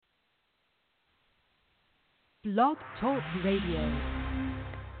Blog Talk Radio.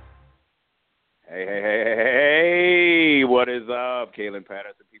 Hey, what is up? Kaelin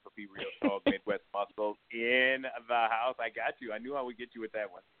Patterson, P4P Real Talk, Midwest Muscle in the house. I got you. I knew I would get you with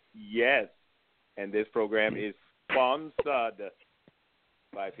that one. Yes. And this program is sponsored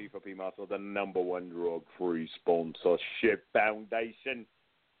by P4P Muscle, the number one drug-free sponsorship foundation.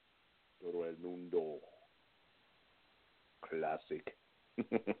 Todo el mundo. Classic.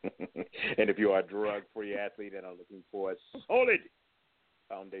 And if you are a drug-free athlete and are looking for a solid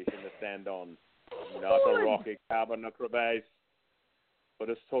foundation to stand on, not a rocky carbon crevice, but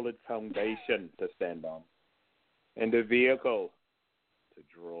a solid foundation to stand on, and a vehicle to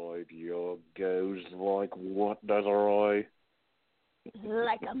drive your goals like what, Desiree?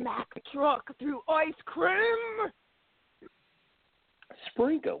 Like a Mack truck through ice cream.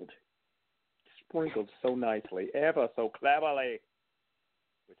 Sprinkled so nicely, ever so cleverly,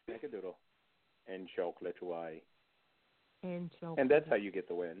 with snickerdoodle and chocolate white. And that's how you get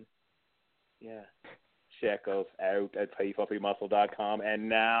the win. Yeah. Check us out at P4PMuscle.com. And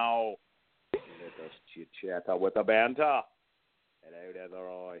now, let us chit-chat with the banter. Hello,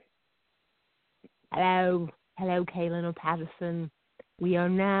 Desiree. Hello, Kaelin Patterson. We are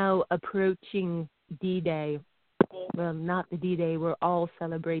now approaching D-Day. Well, not the D-Day we're all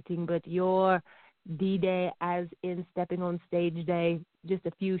celebrating, but your D-Day as in stepping on stage day, just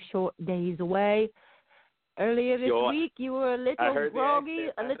a few short days away. Earlier this week, you were a little groggy,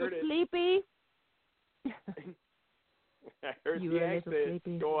 a little sleepy. I heard you the were a accent.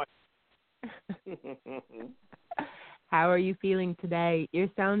 little sleepy. How are you feeling today? You're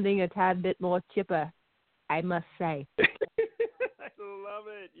sounding a tad bit more chipper, I must say. I love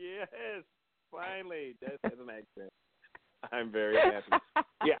it. Yes. Finally. That's an accent. I'm very happy.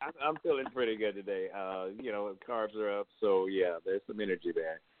 Yeah, I'm feeling pretty good today. Carbs are up, so yeah, there's some energy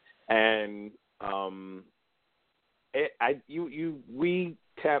there. And we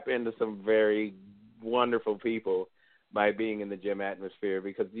tap into some very wonderful people by being in the gym atmosphere,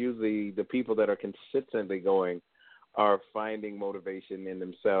 because usually the people that are consistently going are finding motivation in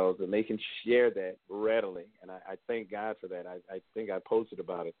themselves, and they can share that readily. And I thank God for that. I think I posted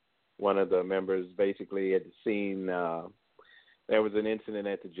about it. One of the members basically had seen there was an incident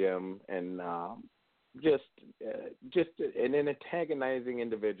at the gym, and just an antagonizing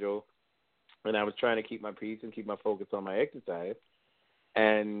individual. And I was trying to keep my peace and keep my focus on my exercise.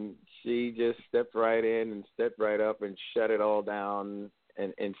 And she just stepped right in and stepped right up and shut it all down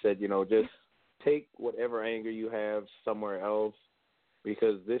and said, just take whatever anger you have somewhere else,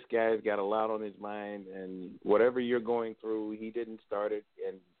 because this guy's got a lot on his mind, and whatever you're going through, he didn't start it,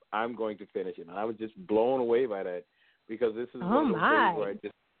 and I'm going to finish it. And I was just blown away by that, because this is one of those days where I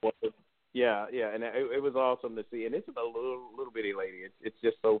just wanted. Yeah, and it was awesome to see. And this is a little bitty lady. It's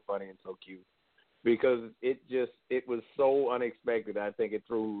just so funny and so cute, because it was so unexpected. I think it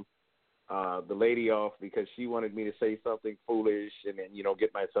threw the lady off, because she wanted me to say something foolish and then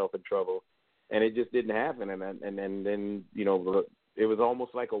get myself in trouble, and it just didn't happen. And then it was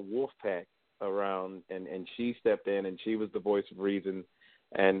almost like a wolf pack around, and she stepped in, and she was the voice of reason,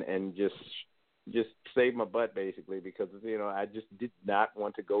 and just saved my butt, basically, because I just did not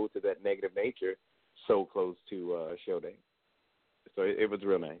want to go to that negative nature so close to show day. So it was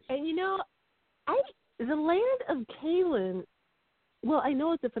real nice. And the land of Kaelin, well, I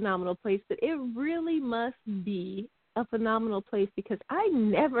know it's a phenomenal place, but it really must be a phenomenal place, because I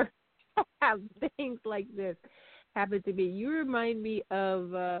never have things like this happen to me. You remind me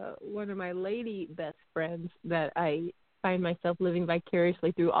of one of my lady best friends that I find myself living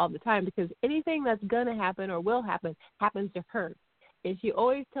vicariously through all the time, because anything that's going to happen or will happen happens to her. And she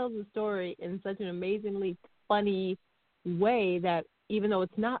always tells the story in such an amazingly funny way that even though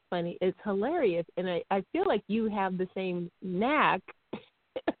it's not funny, it's hilarious. And I feel like you have the same knack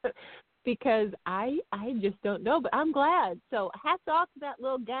because I just don't know, but I'm glad. So hats off to that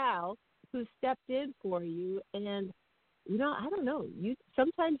little gal who stepped in for you. And, I don't know.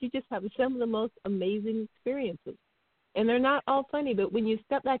 Sometimes you just have some of the most amazing experiences. And they're not all funny, but when you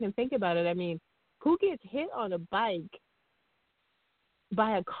step back and think about it, I mean, who gets hit on a bike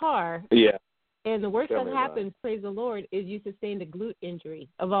by a car? Yeah. And the worst that happens, praise the Lord, is you sustained a glute injury,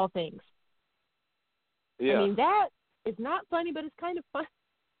 of all things. Yeah. I mean, that is not funny, but it's kind of fun.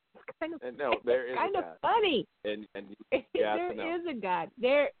 It's kind of, there is kind a of God. funny. And there is a God.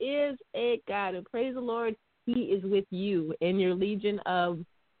 There is a God. And praise the Lord, He is with you in your legion of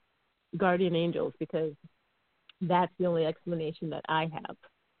guardian angels, because that's the only explanation that I have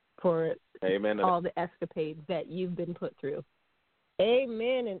for all the escapades that you've been put through.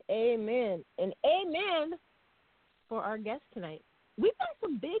 Amen and amen. And amen for our guest tonight. We've got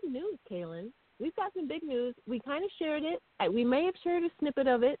some big news, Kaelin. we've got some big news. We kind of shared it. We may have shared a snippet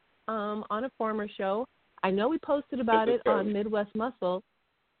of it on a former show. I know we posted about it on Midwest Muscle.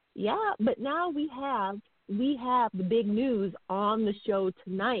 Yeah, but now we have the big news on the show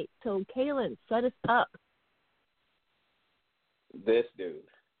tonight. So, Kaelin, set us up. This dude.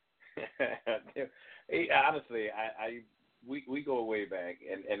 Honestly, we go way back,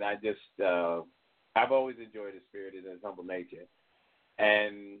 and I just I've always enjoyed his spirit and his humble nature,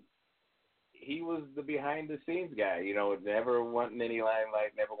 and he was the behind the scenes guy, never wanting any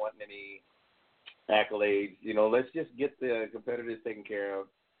limelight, never wanting any accolades. Let's just get the competitors taken care of.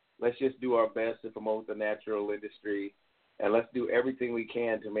 Let's just do our best to promote the natural industry, and let's do everything we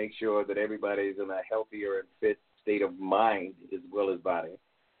can to make sure that everybody's in a healthier and fit state of mind as well as body.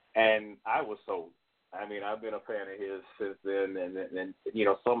 And I was sold. I mean, I've been a fan of his since then, and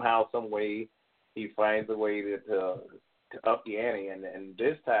somehow, some way, he finds a way to up the ante. And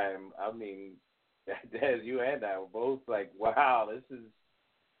this time, I mean, as you and I were both like, wow, this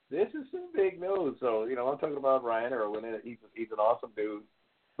is some big news. So, I'm talking about Ryan Irwin. He's an awesome dude,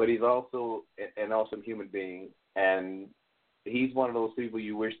 but he's also an awesome human being. And he's one of those people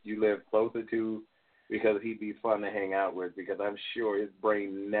you wish you lived closer to, because he'd be fun to hang out with, because I'm sure his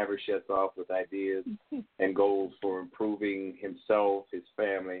brain never shuts off with ideas and goals for improving himself, his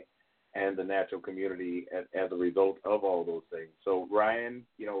family, and the natural community as a result of all those things. So, Ryan,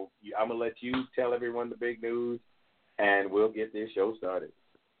 I'm going to let you tell everyone the big news, and we'll get this show started.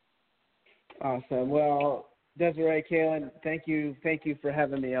 Awesome. Well, Desiree, Kaelin, thank you for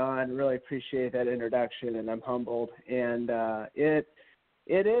having me on. Really appreciate that introduction, and I'm humbled. And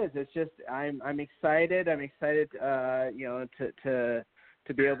it is. It's just I'm excited. I'm excited, to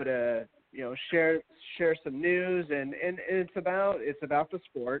be able to share some news, and it's about the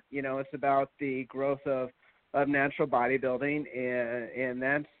sport. It's about the growth of natural bodybuilding,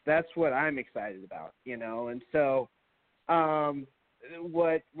 and that's what I'm excited about. And so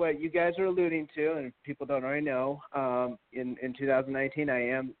what you guys are alluding to, and people don't already know, in 2019 I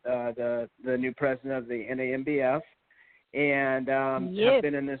am the new president of the NANBF. And have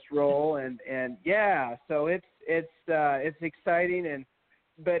been in this role, and yeah, so it's exciting,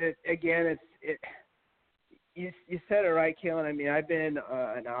 but you said it right, Kaelin. I mean, I've been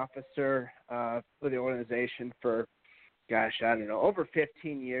an officer for the organization for, over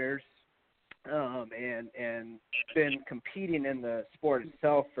 15 years, and been competing in the sport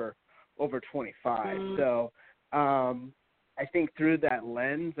itself for over 25. So I think through that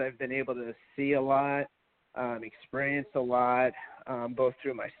lens, I've been able to see a lot. Experienced a lot, both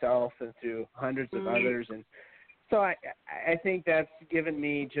through myself and through hundreds of others, and so I think that's given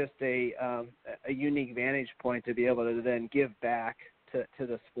me just a unique vantage point to be able to then give back to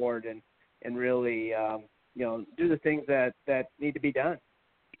the sport and really do the things that need to be done.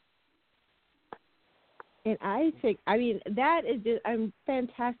 And I think, that is just, I'm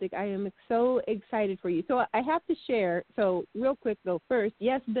fantastic. I am so excited for you. So I have to share. So real quick, though, first,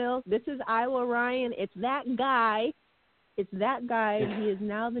 yes, Bill, this is Iowa Ryan. It's that guy. He is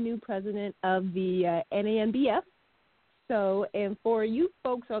now the new president of the NANBF. So, and for you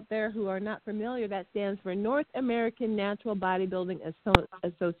folks out there who are not familiar, that stands for North American Natural Bodybuilding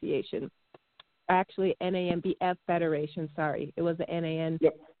Association. Actually, NANBF Federation, sorry. It was the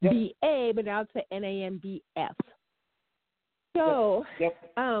NANBA, but now it's the NANBF. So,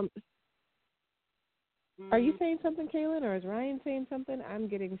 are you saying something, Kaelin, or is Ryan saying something? I'm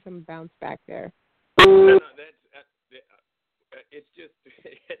getting some bounce back there. No, it's just,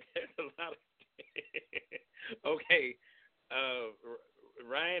 there's a lot of, okay,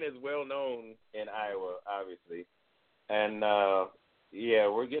 Ryan is well known in Iowa, obviously, and,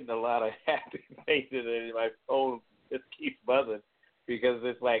 we're getting a lot of happy faces, and my phone just keeps buzzing because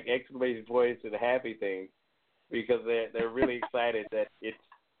it's like exclamation points and happy things, because they're really excited that it's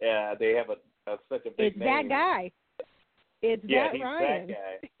they have such a big name. It's that guy. It's that Ryan. That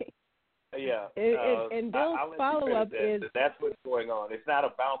guy. Yeah. And Bill's follow-up is... That's what's going on. It's not a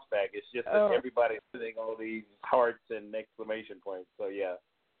bounce back. It's just that everybody's sending all these hearts and exclamation points. So, yeah,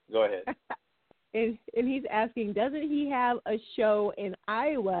 go ahead. And he's asking, doesn't he have a show in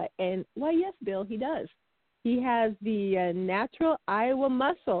Iowa? And, well, yes, Bill, he does. He has the Natural Iowa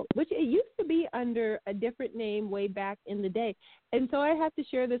Muscle, which it used to be under a different name way back in the day. And so I have to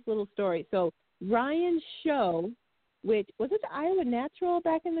share this little story. So Ryan's show, which was it the Iowa Natural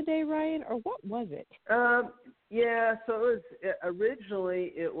back in the day, Ryan, or what was it? So it was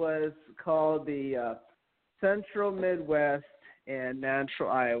originally it was called the Central Midwest and Natural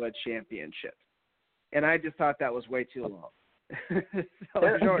Iowa Championships. And I just thought that was way too long. So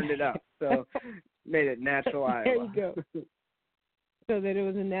I shortened it up. So made it Natural Iowa. There you go. So that it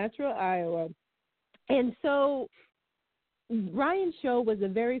was a Natural Iowa. And so Ryan's show was the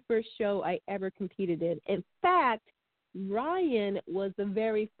very first show I ever competed in. In fact, Ryan was the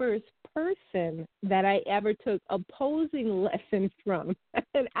very first person that I ever took opposing lessons from.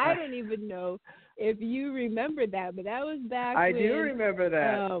 And I don't even know if you remember that, but that was back I when, do remember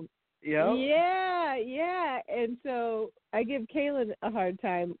that. Yeah. And so I give Kaelin a hard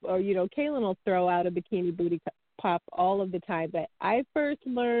time, or, Kaelin will throw out a bikini booty pop all of the time. But I first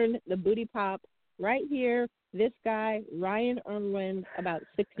learned the booty pop right here, this guy, Ryan Irwin, about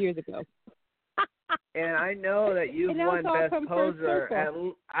 6 years ago. And I know that you've won Best Poser.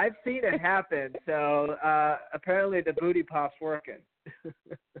 And I've seen it happen. So apparently the booty pop's working.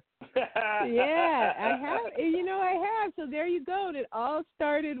 Yeah, I have. I have. So there you go. And it all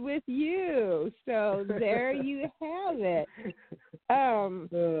started with you. So there you have it. Oh,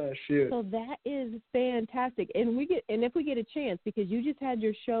 shoot. So that is fantastic. And if we get a chance, because you just had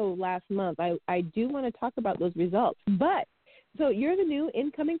your show last month, I do want to talk about those results. But so you're the new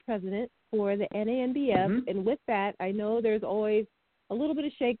incoming president for the NANBF, and with that, I know there's always a little bit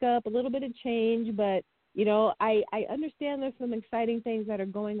of shakeup, a little bit of change, but I understand there's some exciting things that are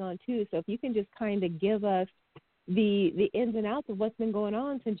going on too. So if you can just kind of give us the ins and outs of what's been going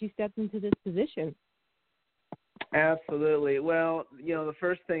on since you stepped into this position. Absolutely. Well, the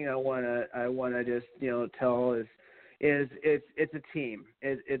first thing I wanna just tell is it's a team.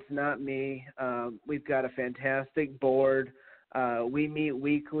 It's not me. We've got a fantastic board. We meet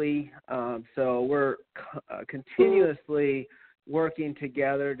weekly, so we're continuously working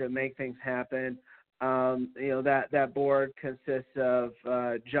together to make things happen. That board consists of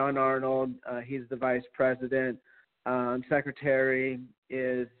John Arnold. He's the vice president. Secretary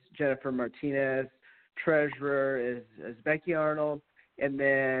is Jennifer Martinez. Treasurer is Becky Arnold. And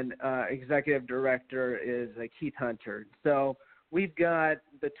then executive director is Keith Hunter. So we've got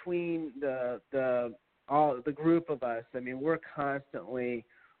between the group of us, we're constantly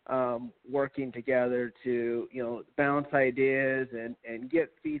working together to bounce ideas and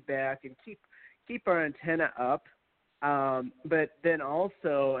get feedback and keep our antenna up. But then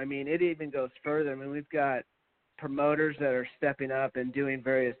also, it even goes further. We've got promoters that are stepping up and doing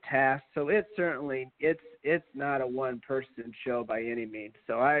various tasks. So it's not a one-person show by any means.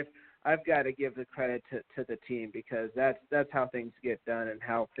 So I've got to give the credit to the team, because that's how things get done and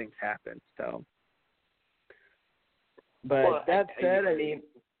how things happen. So, but that said,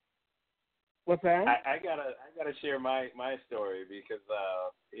 what's that? I gotta share my story, because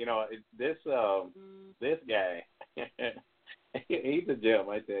this guy he's a gem,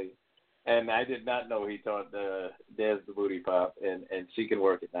 I tell you. And I did not know he taught Des the booty pop, and she can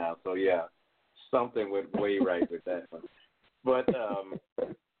work it now. So yeah, something went way right with that one. But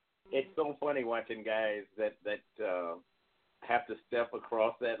it's so funny watching guys that have to step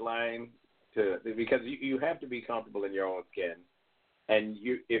across that line because you have to be comfortable in your own skin, and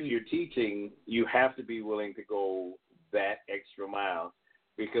if you're teaching, you have to be willing to go that extra mile,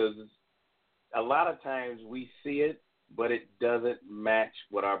 because a lot of times we see it, but it doesn't match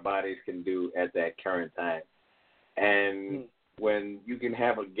what our bodies can do at that current time. And when you can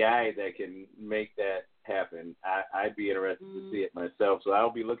have a guy that can make that happen, I'd be interested to see it myself. So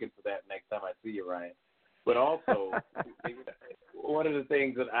I'll be looking for that next time I see you, Ryan. But also, one of the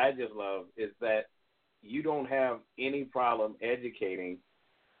things that I just love is that you don't have any problem educating.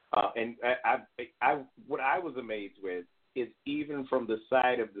 And what I was amazed with is, even from the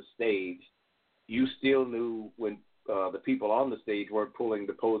side of the stage, you still knew when the people on the stage weren't pulling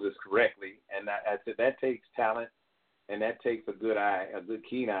the poses correctly. And I said that takes talent, and that takes a good eye, a good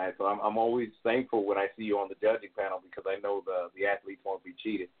keen eye. So I'm always thankful when I see you on the judging panel, because I know the athletes won't be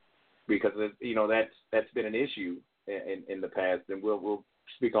cheated, because that's been an issue in the past, and we'll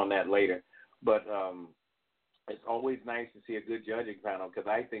speak on that later. But it's always nice to see a good judging panel, because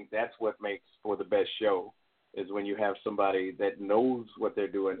I think that's what makes for the best show, is when you have somebody that knows what they're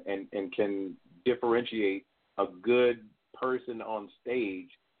doing and can differentiate a good person on stage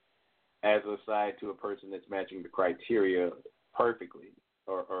as a side to a person that's matching the criteria perfectly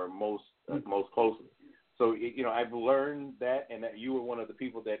or most closely. So, I've learned that, and that you were one of the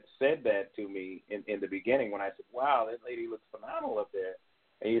people that said that to me in the beginning when I said, wow, that lady looks phenomenal up there.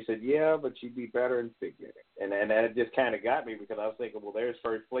 And you said, yeah, but she'd be better in figure. And that just kind of got me, because I was thinking, well, there's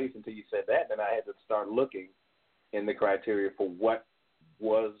first place until you said that. Then I had to start looking in the criteria for what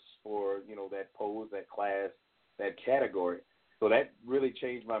was for, that pose, that class, that category. So that really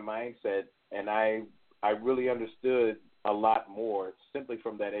changed my mindset, and I really understood a lot more simply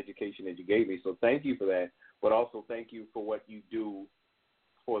from that education that you gave me. So thank you for that, but also thank you for what you do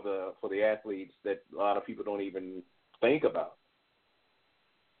for the athletes that a lot of people don't even think about.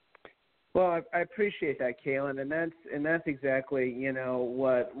 Well, I appreciate that, Kaelin, and that's exactly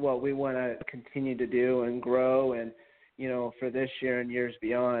what we want to continue to do and grow, and for this year and years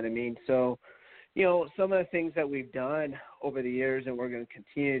beyond. I mean, so some of the things that we've done over the years, and we're going to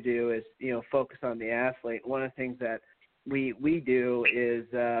continue to do, is focus on the athlete. One of the things that we do is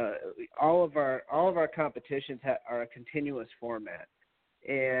all of our competitions are a continuous format,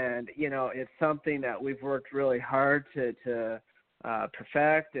 and it's something that we've worked really hard to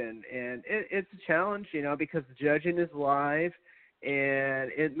perfect, and it's a challenge, because the judging is live and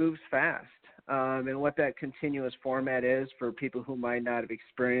it moves fast. And what that continuous format is, for people who might not have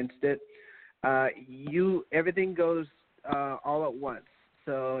experienced it, everything goes all at once.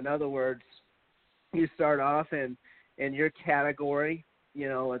 So in other words, you start off in your category,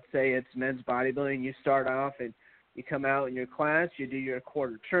 let's say it's men's bodybuilding. You start off and you come out in your class, you do your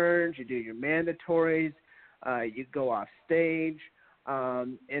quarter turns, you do your mandatories, you go off stage,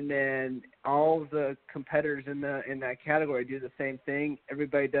 and then all of the competitors in that category do the same thing.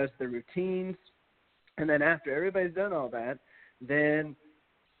 Everybody does the routines, and then after everybody's done all that, then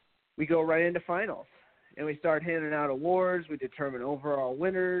we go right into finals, and we start handing out awards. We determine overall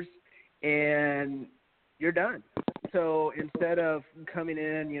winners, and you're done. So instead of coming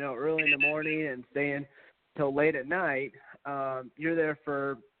in, early in the morning and staying till late at night, you're there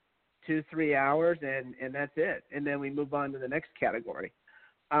for 2-3 hours, and that's it. And then we move on to the next category.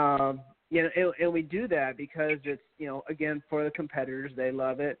 And we do that because it's, again, for the competitors, they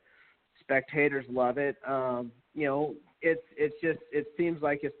love it. Spectators love it. It seems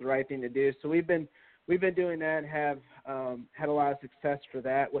like it's the right thing to do. So we've been doing that and have had a lot of success with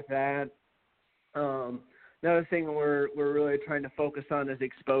that. Another thing we're really trying to focus on is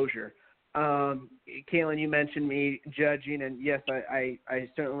exposure. Kaelin, you mentioned me judging, and yes, I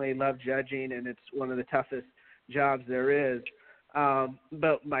certainly love judging, and it's one of the toughest jobs there is.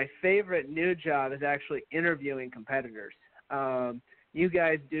 But my favorite new job is actually interviewing competitors. You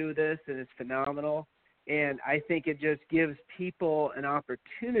guys do this, and it's phenomenal, and I think it just gives people an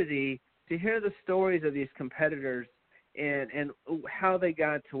opportunity to hear the stories of these competitors and how they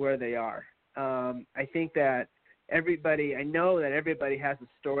got to where they are. I think that I know that everybody has a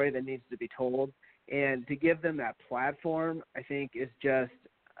story that needs to be told, and to give them that platform, I think, is just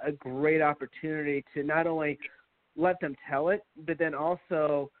a great opportunity to not only let them tell it, but then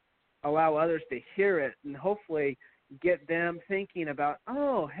also allow others to hear it, and hopefully get them thinking about,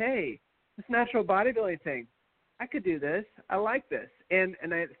 oh, hey, this natural bodybuilding thing, I could do this. I like this. And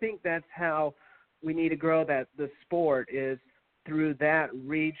I think that's how we need to grow the sport, is through that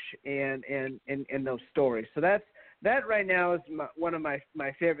reach and those stories. So that right now is one of my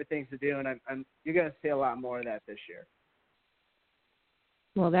favorite things to do, and you're going to see a lot more of that this year.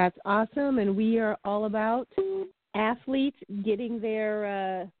 Well, that's awesome, and we are all about athletes getting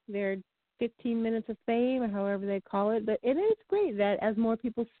their 15 minutes of fame, or however they call it. But it is great that as more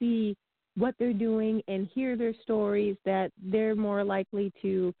people see what they're doing and hear their stories, that they're more likely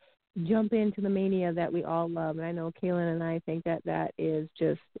to jump into the mania that we all love. And I know Kaelin and I think that is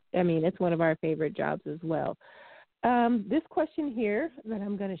just, it's one of our favorite jobs as well. This question here that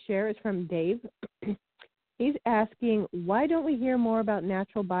I'm going to share is from Dave. He's asking, why don't we hear more about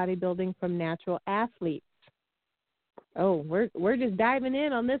natural bodybuilding from natural athletes? Oh, we're just diving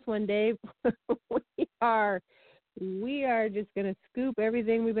in on this one, Dave. We are just going to scoop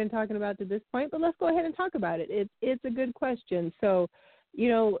everything we've been talking about to this point, but let's go ahead and talk about it. It's a good question. So,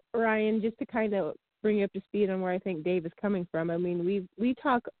 Ryan, just to kind of bring you up to speed on where I think Dave is coming from, we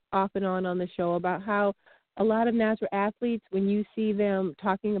talk off and on the show about how a lot of natural athletes, when you see them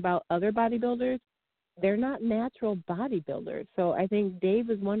talking about other bodybuilders, they're not natural bodybuilders. So I think Dave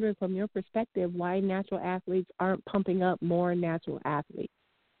is wondering, from your perspective, why natural athletes aren't pumping up more natural athletes.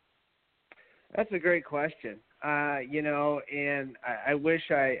 That's a great question. And I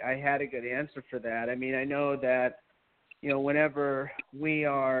wish I had a good answer for that. I know that, whenever we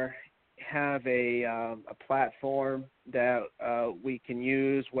have a platform that we can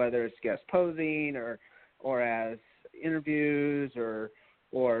use, whether it's guest posing or as interviews or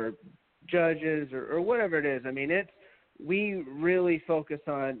judges or whatever it is, we really focus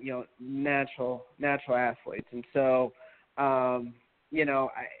on, natural athletes. And so,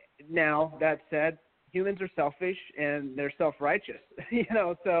 now that said, humans are selfish and they're self-righteous,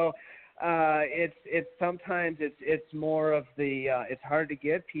 so it's sometimes it's more of it's hard to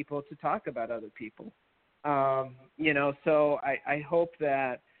get people to talk about other people, so I hope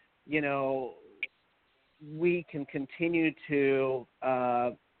that, we can continue to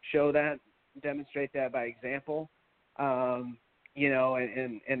show that, demonstrate that by example, and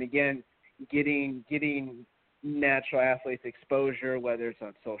again, getting natural athletes exposure, whether it's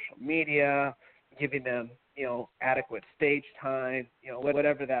on social media, giving them, adequate stage time,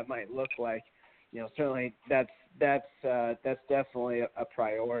 whatever that might look like. Certainly that's definitely a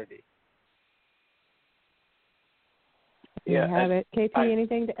priority. Yeah, you have it. KP,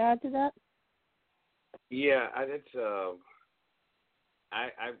 anything to add to that? Yeah,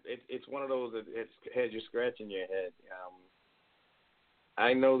 it's one of those that it has you scratching your head.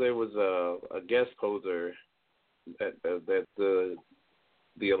 I know there was a guest poser that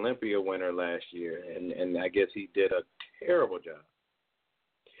the Olympia winner last year, and I guess he did a terrible job,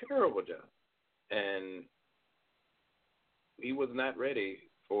 and he was not ready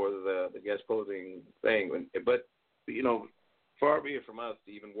for the guest posing thing. But far be it from us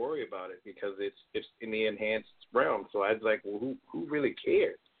to even worry about it because it's in the enhanced realm. So I was like, well, who really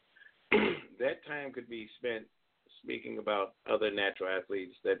cares? That time could be spent speaking about other natural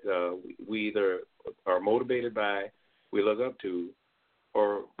athletes that we either are motivated by, we look up to,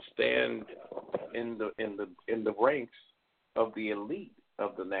 or stand in the ranks of the elite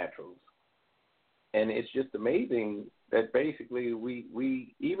of the naturals. And it's just amazing that basically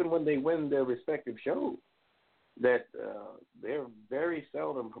we even when they win their respective shows, that they're very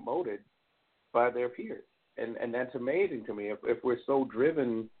seldom promoted by their peers. And that's amazing to me. If we're so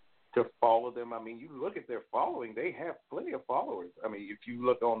driven to follow them, I mean, you look at their following, they have plenty of followers. I mean, if you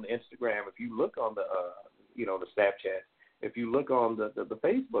look on Instagram, if you look on the Snapchat, if you look on the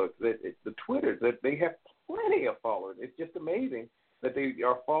Facebook, the Twitter, that they have plenty of followers. It's just amazing that they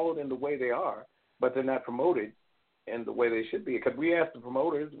are followed in the way they are, but they're not promoted in the way they should be. Because we ask the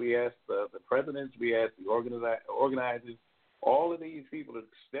promoters, we ask the presidents, we ask the organizers, all of these people to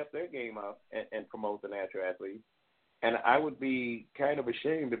step their game up and promote the natural athletes. And I would be kind of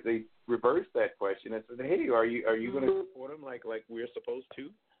ashamed if they reversed that question and said, hey, are you going to support them like we're supposed to,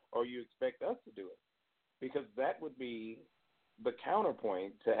 or you expect us to do it? Because that would be the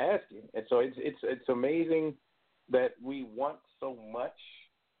counterpoint to asking. And so it's amazing that we want so much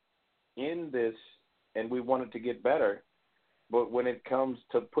in this and we want it to get better, but when it comes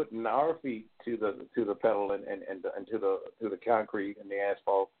to putting our feet to the pedal and to the concrete and the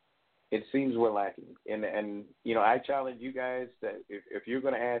asphalt, it seems we're lacking. And I challenge you guys that if you're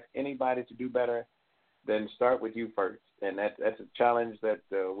going to ask anybody to do better, then start with you first. And that's a challenge that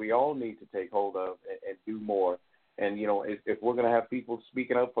we all need to take hold of and do more. And, if we're going to have people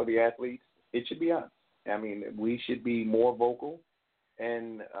speaking up for the athletes, it should be us. I mean, we should be more vocal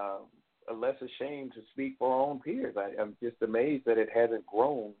and less ashamed to speak for our own peers. I'm just amazed that it hasn't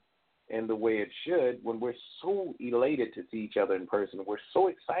grown in the way it should when we're so elated to see each other in person. We're so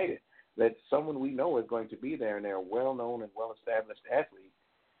excited that someone we know is going to be there and they're a well-known and well-established athlete.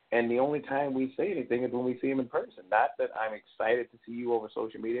 And the only time we say anything is when we see them in person. Not that I'm excited to see you over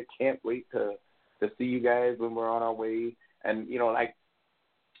social media. Can't wait to see you guys when we're on our way. And, like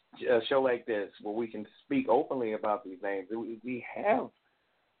a show like this where we can speak openly about these names. We have,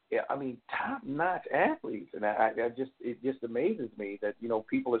 top-notch athletes. And it just amazes me that,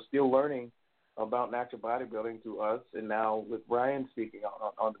 people are still learning about natural bodybuilding through us. And now with Brian speaking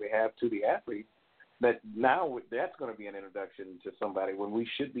on behalf to the athletes, that now that's going to be an introduction to somebody when we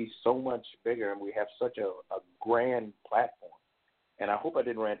should be so much bigger and we have such a grand platform. And I hope I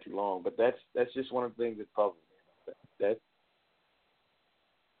didn't rant too long, but that's just one of the things that puzzles me about that.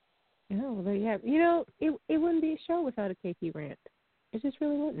 Oh, there you have. It wouldn't be a show without a KP rant. It just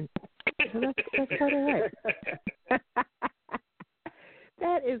really wouldn't. So that's quite all right.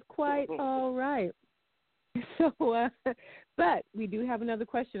 That is quite all right. So, but we do have another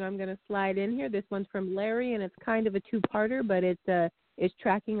question I'm going to slide in here. This one's from Larry, and it's kind of a two-parter, but it's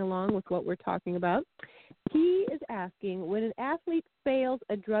tracking along with what we're talking about. He is asking, when an athlete fails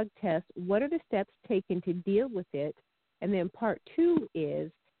a drug test, what are the steps taken to deal with it? And then part two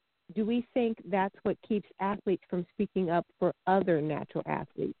is, do we think that's what keeps athletes from speaking up for other natural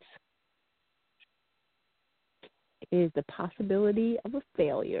athletes? Is the possibility of a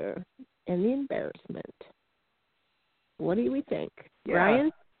failure and the embarrassment. What do we think? Yeah,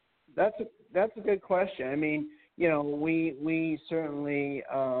 Ryan? That's a good question. I mean, we certainly,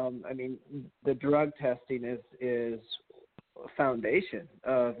 the drug testing is a foundation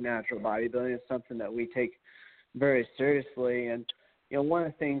of natural bodybuilding. It's something that we take very seriously. And, one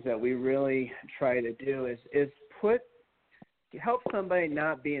of the things that we really try to do is help somebody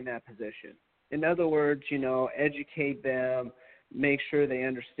not be in that position. In other words, educate them, make sure they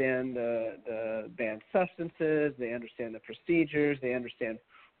understand the banned substances, they understand the procedures, they understand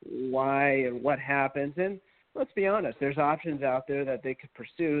why and what happens. And let's be honest, there's options out there that they could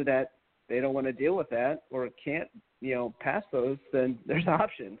pursue that they don't want to deal with that or can't, pass those, then there's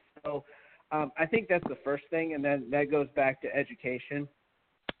options. So I think that's the first thing, and then that goes back to education.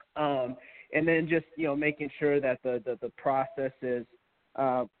 And then just, making sure that the process is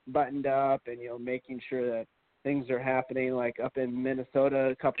buttoned up and, making sure that things are happening. Like up in Minnesota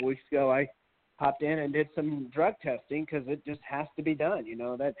a couple weeks ago, I hopped in and did some drug testing because it just has to be done.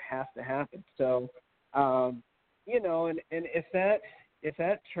 That has to happen. So, and if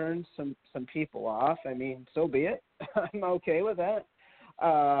that turns some people off, I mean, so be it. I'm okay with that.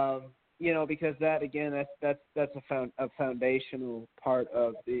 Because that, again, that's a foundational part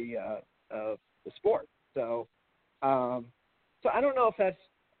of the sport. So I don't know if that's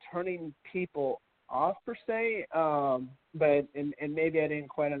turning people off per se, but maybe I didn't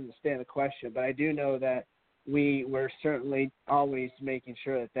quite understand the question, but I do know that we're certainly always making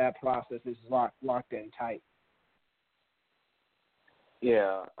sure that process is locked in tight.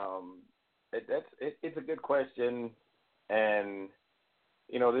 Yeah, it's a good question, and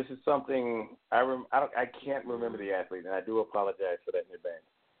this is something I can't remember the athlete, and I do apologize for that in advance.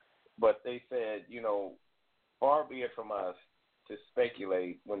 But they said, far be it from us to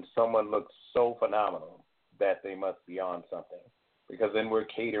speculate when someone looks so phenomenal that they must be on something, because then we're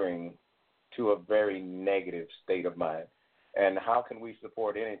catering to a very negative state of mind. And how can we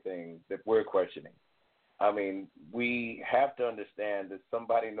support anything that we're questioning? I mean, we have to understand that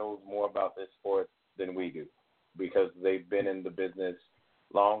somebody knows more about this sport than we do, because they've been in the business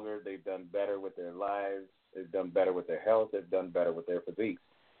longer, they've done better with their lives, they've done better with their health, they've done better with their physiques.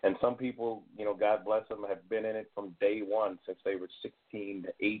 And some people, God bless them, have been in it from day one since they were 16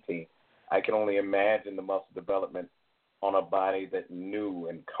 to 18. I can only imagine the muscle development on a body that knew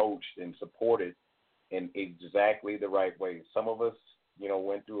and coached and supported in exactly the right way. Some of us,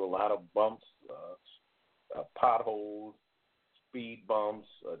 went through a lot of bumps, potholes, speed bumps,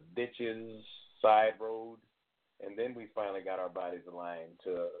 ditches, side roads, and then we finally got our bodies aligned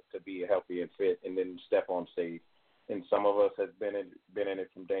to be healthy and fit and then step on stage. And some of us have been in it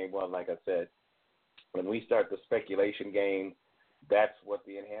from day one, like I said. When we start the speculation game, that's what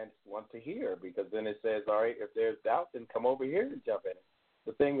the enhanced want to hear, because then it says, all right, if there's doubt, then come over here and jump in it.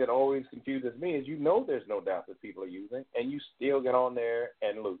 The thing that always confuses me is there's no doubt that people are using, and you still get on there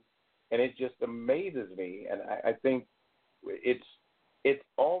and lose. And it just amazes me, and I think it's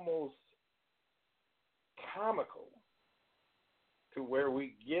almost comical to where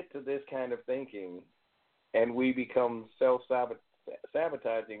we get to this kind of thinking and we become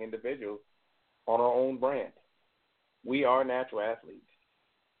self-sabotaging individuals on our own brand. We are natural athletes.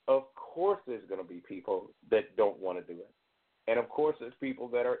 Of course there's going to be people that don't want to do it. And, of course, there's people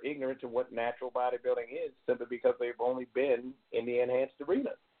that are ignorant to what natural bodybuilding is simply because they've only been in the enhanced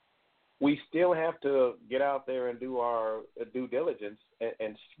arena. We still have to get out there and do our due diligence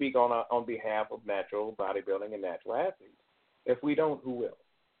and speak on behalf of natural bodybuilding and natural athletes. If we don't, who will?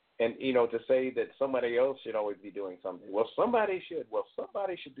 And, to say that somebody else should always be doing something. Well, somebody should. Well,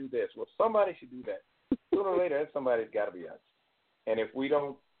 somebody should do this. Well, somebody should do that. Sooner or later, somebody's got to be us. And if we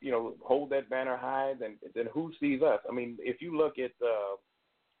don't, hold that banner high, then who sees us? I mean, if you look at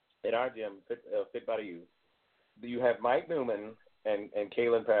our gym, Fit Body Youth, you have Mike Newman and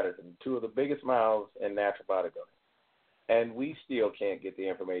Kaelin Patterson, two of the biggest mouths in natural bodybuilding. And we still can't get the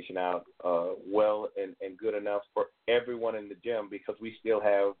information out well and good enough for everyone in the gym, because we still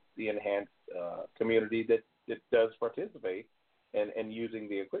have the enhanced community that does participate in using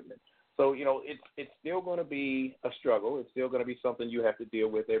the equipment. So, it's still going to be a struggle. It's still going to be something you have to deal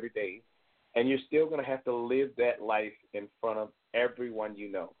with every day. And you're still going to have to live that life in front of everyone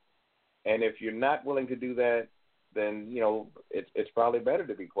you know. And if you're not willing to do that, then, it's probably better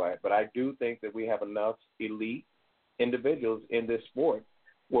to be quiet. But I do think that we have enough elite individuals in this sport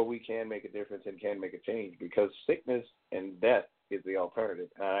where we can make a difference and can make a change, because sickness and death is the alternative.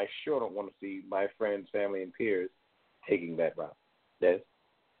 And I sure don't want to see my friends, family, and peers taking that route. Des?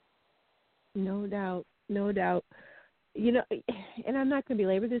 No doubt, no doubt. And I'm not going to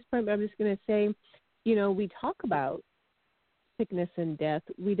belabor this point, but I'm just going to say, we talk about sickness and death.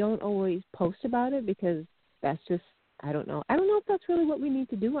 We don't always post about it because that's just, I don't know if that's really what we need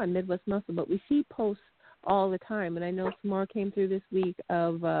to do on Midwest Muscle, but we see posts all the time. And I know some more came through this week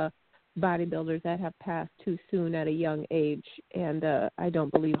of bodybuilders that have passed too soon at a young age, and I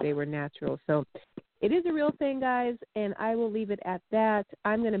don't believe they were natural. So it is a real thing, guys, and I will leave it at that.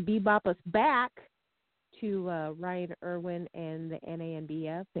 I'm going to bebop us back to Ryan Irwin and the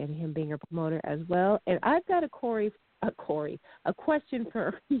NANBF and him being a promoter as well. And I've got a question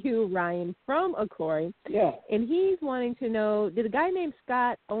for you, Ryan, from a Corey. Yeah. And he's wanting to know, did a guy named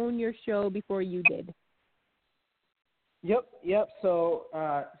Scott own your show before you did? Yep. So,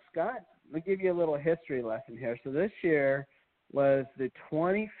 Scott, let me give you a little history lesson here. So this year, was the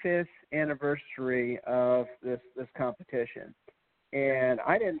 25th anniversary of this competition. And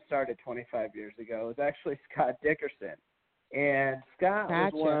I didn't start it 25 years ago. It was actually Scott Dickerson. And Scott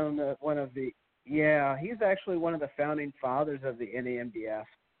Gotcha. was he's actually one of the founding fathers of the NANBF.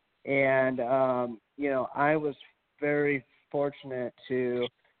 And, I was very fortunate I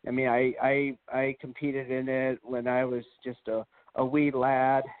competed in it when I was just a wee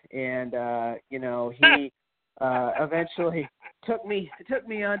lad. And, he eventually took me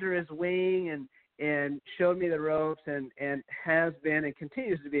under his wing and showed me the ropes and has been and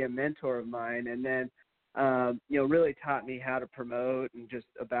continues to be a mentor of mine. And then, really taught me how to promote and just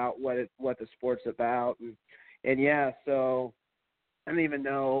about what the sport's about. So I don't even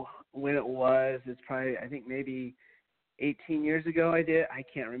know when it was. It's probably, I think maybe 18 years ago I did. I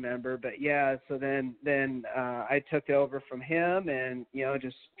can't remember, but yeah. So then I took over from him and,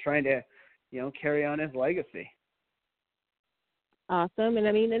 just trying to, carry on his legacy. Awesome. And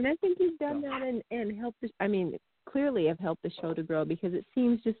I think you've done that and helped clearly have helped the show to grow, because it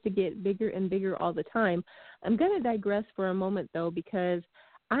seems just to get bigger and bigger all the time. I'm going to digress for a moment, though, because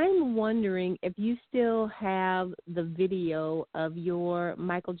I'm wondering if you still have the video of your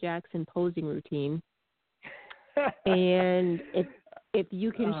Michael Jackson posing routine, and if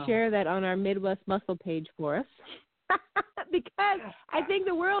you can share that on our Midwest Muscle page for us, because I think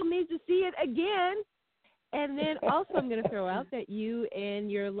the world needs to see it again. And then also I'm going to throw out that you and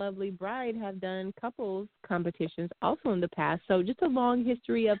your lovely bride have done couples competitions also in the past. So just a long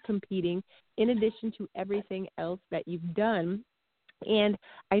history of competing in addition to everything else that you've done. And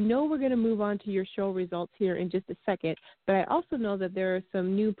I know we're going to move on to your show results here in just a second, but I also know that there are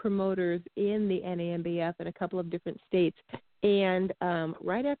some new promoters in the NANBF in a couple of different states. And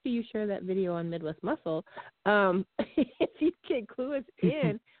right after you share that video on Midwest Muscle, if you can clue us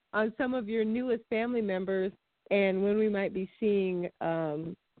in on some of your newest family members and when we might be seeing,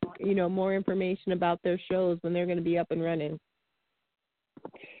 more information about their shows when they're going to be up and running.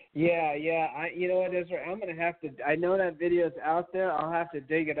 Yeah. You know what, Desiree? I'm going to have to. I know that video's out there. I'll have to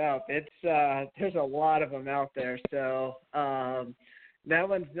dig it up. It's there's a lot of them out there. So that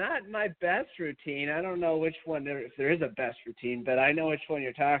one's not my best routine. I don't know which one if there is a best routine, but I know which one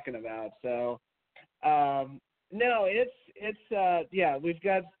you're talking about. So no, it's we've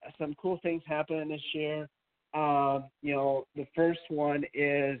got some cool things happening this year. The first one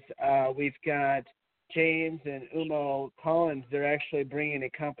is we've got James and Umo Collins. They're actually bringing a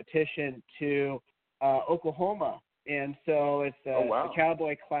competition to Oklahoma, and so it's the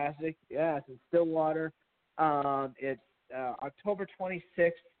Cowboy Classic. Yeah, it's in Stillwater. It's October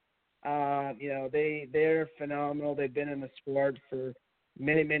 26th. They're phenomenal. They've been in the sport for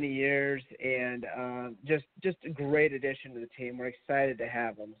many years, and just a great addition to the team. We're excited to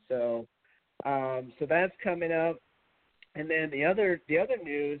have them. So that's coming up. And then the other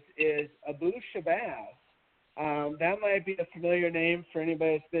news is Abu Shabazz. That might be a familiar name for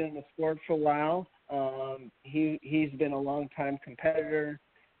anybody that's been in the sport for a while. He's been a long-time competitor,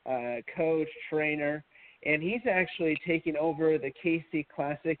 coach, trainer, and he's actually taking over the KC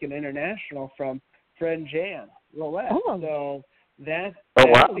Classic and International from friend Jan Roulette. Oh. So that's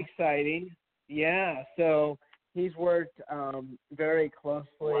exciting. Yeah, so he's worked very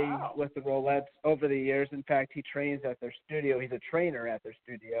closely with the Roulettes over the years. In fact, he trains at their studio. He's a trainer at their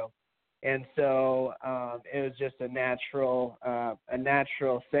studio. And so it was just a natural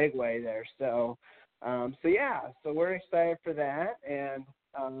segue there. So we're excited for that, and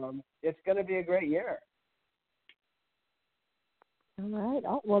it's going to be a great year. All right.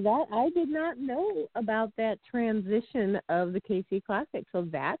 Oh, well, that I did not know about that transition of the KC Classic. So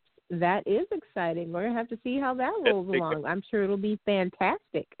that is exciting. We're going to have to see how that rolls along. I'm sure it'll be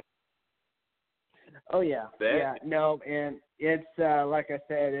fantastic. Oh, yeah. Yeah. No, and it's like I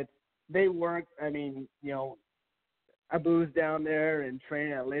said, they work. I mean, Abu's down there and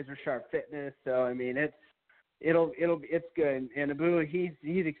training at Laser Sharp Fitness. So I mean, it's good. And Abu, he's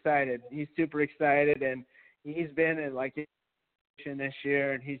excited. He's super excited, and he's been in this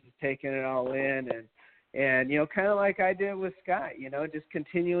year, and he's just taking it all in, and kind of like I did with Scott, just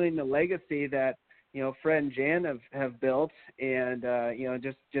continuing the legacy that Fred and Jan have built, and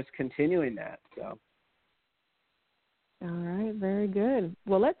just continuing that. So. All right, very good.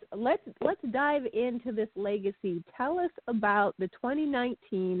 Well, let's dive into this legacy. Tell us about the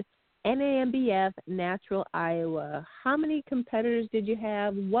 2019 NANBF Natural Iowa. How many competitors did you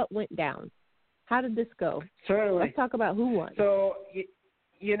have? What went down? How did this go? Certainly. Let's talk about who won. So,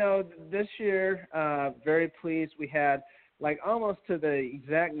 this year, very pleased. We had almost to the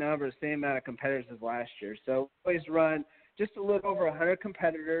exact number, the same amount of competitors as last year. So we always run just a little over 100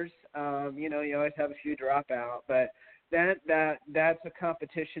 competitors. You always have a few drop out, but that's a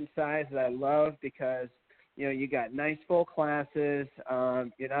competition size that I love because you got nice full classes.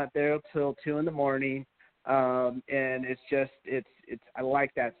 You're not there till 2 in the morning, and it's I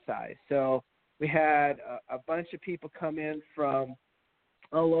like that size. So we had a bunch of people come in from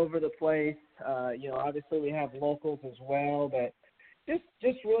all over the place. Obviously we have locals as well, but just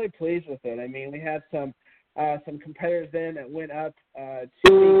really pleased with it. I mean, we had some competitors then that went up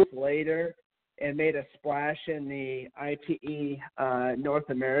 2 weeks later and made a splash in the IPE North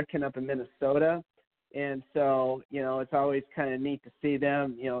American up in Minnesota. And so, it's always kind of neat to see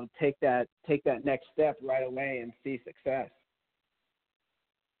them, take that next step right away and see success.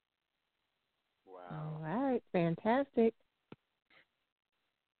 Wow. All right. Fantastic.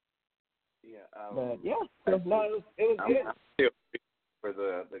 Yeah. But yeah, so, no, it was good. I'm still for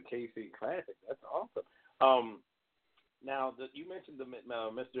the KC Classic. That's awesome. Now you mentioned the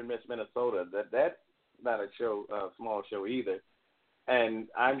Mr. and Miss Minnesota. That's not a small show either. And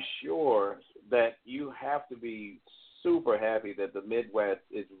I'm sure that you have to be super happy that the Midwest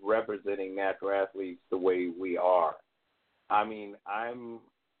is representing natural athletes the way we are. I mean, I'm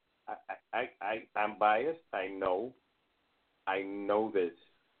biased. I know this.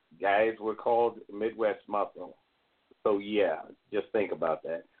 Guys were called Midwest Muscle. So yeah, just think about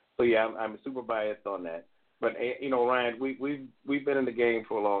that. So yeah, I'm super biased on that. But Ryan, we've been in the game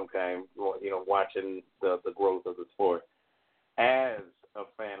for a long time. Watching the growth of the sport. As a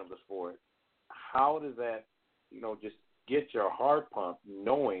fan of the sport, how does that, just get your heart pumped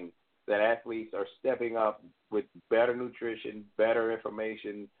knowing that athletes are stepping up with better nutrition, better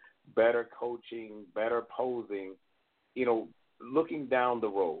information, better coaching, better posing, looking down the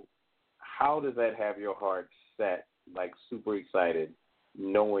road, how does that have your heart set, like super excited,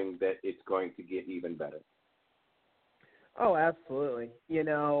 knowing that it's going to get even better? Oh, absolutely. There's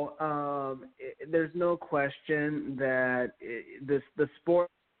no question that the sport,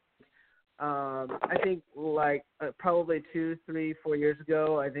 I think probably 2, 3, 4 years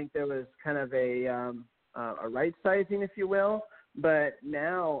ago, I think there was kind of a right sizing, if you will. But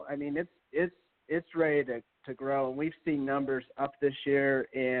now, I mean, it's ready to grow, and we've seen numbers up this year,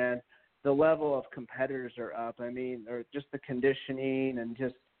 and the level of competitors are up. I mean, or just the conditioning and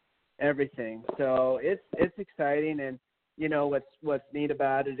just everything. So it's exciting, and what's neat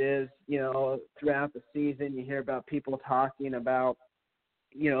about it is, throughout the season you hear about people talking about,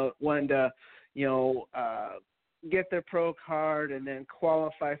 wanting to, get their pro card and then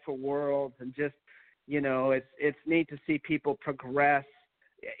qualify for Worlds, and just, it's neat to see people progress.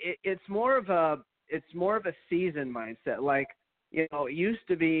 It's more of a season mindset. Like, it used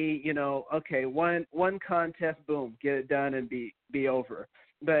to be, okay, one contest, boom, get it done and be over.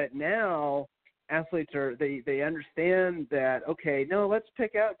 But now athletes they understand that, okay, no, let's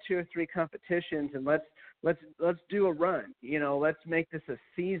pick out 2 or 3 competitions and let's do a run. Let's make this a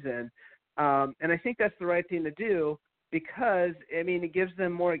season. And I think that's the right thing to do because, I mean, it gives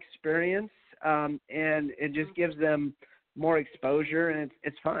them more experience, and it just gives them more exposure, and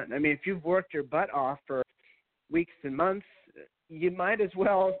it's fun. I mean, if you've worked your butt off for weeks and months, you might as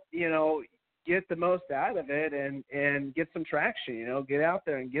well, get the most out of it and get some traction, get out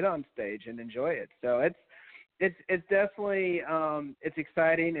there and get on stage and enjoy it. So it's definitely, it's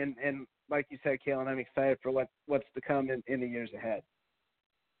exciting. And like you said, Kaelin, I'm excited for what's to come in the years ahead.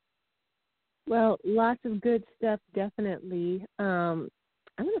 Well, lots of good stuff, definitely. I'm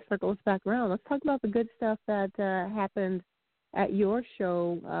going to circle us back around. Let's talk about the good stuff that happened at your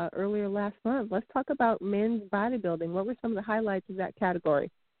show earlier last month. Let's talk about men's bodybuilding. What were some of the highlights of that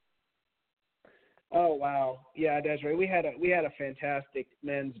category? Oh wow, yeah, Desiree, we had a fantastic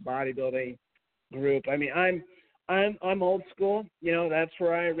men's bodybuilding group. I mean, I'm old school, that's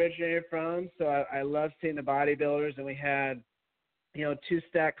where I originated from. So I love seeing the bodybuilders, and we had 2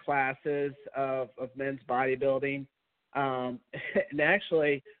 stack classes of men's bodybuilding. And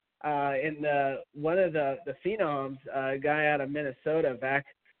actually, in one of the phenoms, a guy out of Minnesota, Vac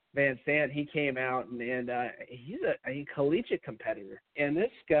Van Sant, he came out and he's a collegiate competitor, and this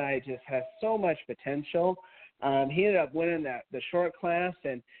guy just has so much potential. He ended up winning the short class,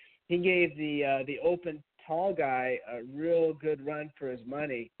 and he gave the open tall guy a real good run for his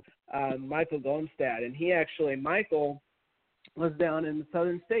money, Michael Golmstad. And Michael was down in the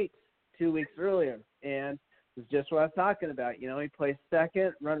Southern States 2 weeks earlier, and it was just what I was talking about. He placed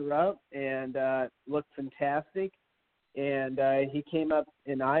second, runner-up, and looked fantastic. And he came up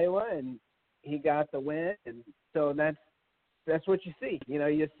in Iowa, and he got the win. And so that's what you see.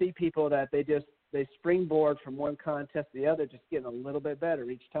 You see people that they springboard from one contest to the other, just getting a little bit better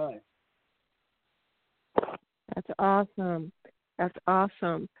each time. That's awesome.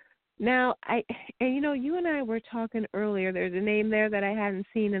 Now, you and I were talking earlier. There's a name there that I hadn't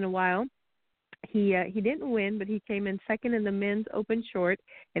seen in a while. He didn't win, but he came in second in the men's open short,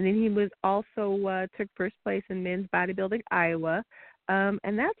 and then he was also took first place in men's bodybuilding Iowa,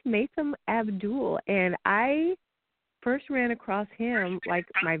 and that's Matham Abdul. And I first ran across him like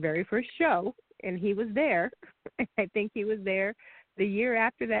my very first show, and he was there. I think he was there the year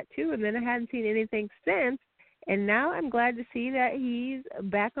after that too, and then I hadn't seen anything since. And now I'm glad to see that he's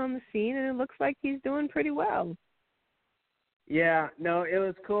back on the scene, and it looks like he's doing pretty well. Yeah, no, it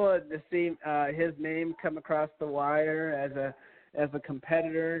was cool to see his name come across the wire as a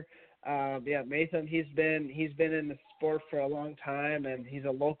competitor. Matham, he's been in the sport for a long time, and he's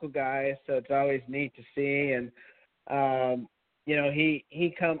a local guy, so it's always neat to see. And I'm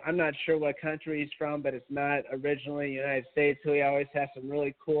not sure what country he's from, but it's not originally United States. So he always has some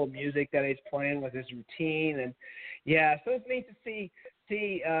really cool music that he's playing with his routine, and so it's neat to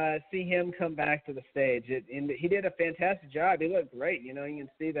see him come back to the stage. He did a fantastic job. He looked great. You can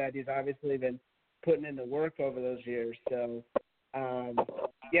see that he's obviously been putting in the work over those years. So,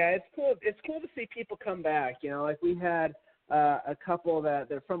 it's cool. It's cool to see people come back. Like we had a couple that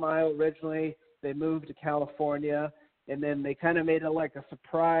they're from Iowa originally. They moved to California, and then they kind of made it like a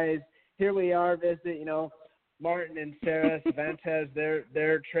surprise. Here we are visit. Martin and Sarah Cervantes,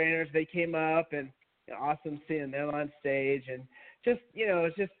 they're trainers. They came up, and awesome seeing them on stage. And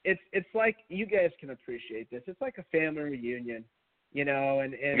it's like you guys can appreciate this. It's like a family reunion,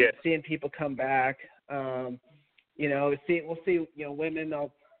 and seeing people come back. We'll see women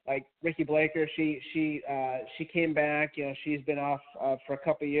like Ricky Blaker. She came back. She's been off for a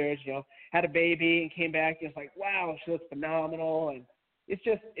couple of years. Had a baby and came back. It's like, wow, she looks phenomenal. And it's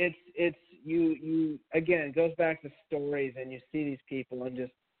you again. It goes back to stories, and you see these people, and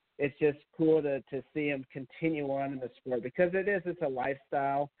it's just cool to see them continue on in the sport because it's a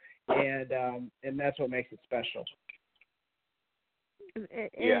lifestyle, and that's what makes it special.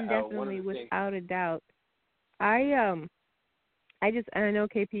 And definitely, without a doubt. I know,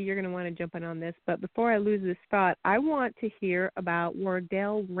 KP, you're going to want to jump in on this, but before I lose this thought, I want to hear about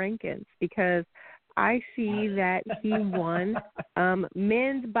Wardell Rankins because I see that he won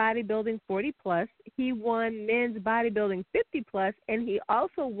men's bodybuilding 40+. He won men's bodybuilding 50+, and he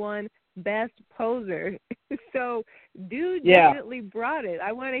also won best poser. So, dude definitely brought it.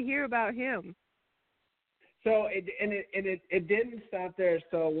 I want to hear about him. So, it didn't stop there.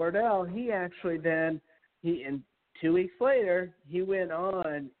 So, Wardell, he actually then, 2 weeks later, he went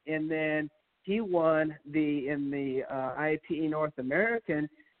on, and then he won in the IPE North American.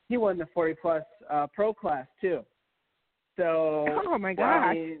 He won the 40+ pro class too. So, oh my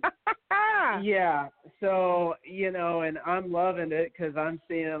gosh! Yeah. So and I'm loving it because I'm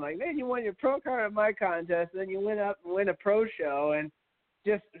seeing him like, man, you won your pro card at my contest, then you went up and win a pro show, and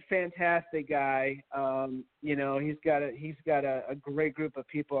just a fantastic guy. He's got a great group of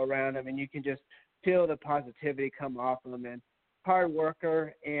people around him, and you can just feel the positivity come off of him, and hard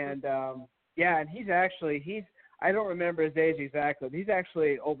worker. And and he's I don't remember his age exactly, but he's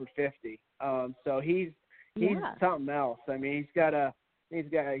actually over 50. So he's something else. I mean, he's got a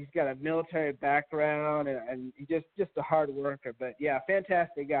military background, and he's just a hard worker. But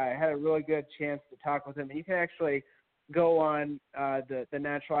fantastic guy. I had a really good chance to talk with him, and you can actually go on the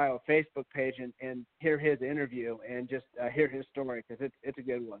Natural Iowa Facebook page and hear his interview and just hear his story because it's a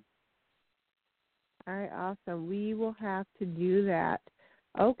good one. All right, awesome. We will have to do that.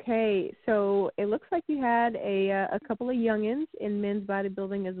 Okay, so it looks like you had a couple of youngins in men's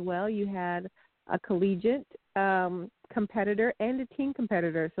bodybuilding as well. You had a collegiate competitor and a teen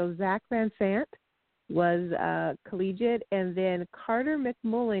competitor. So Zach Van Sant was collegiate, and then Carter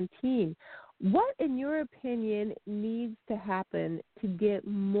McMullen teen. What, in your opinion, needs to happen to get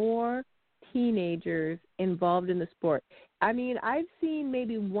more teenagers involved in the sport? I mean, I've seen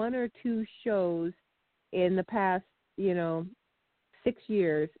maybe one or two shows in the past, 6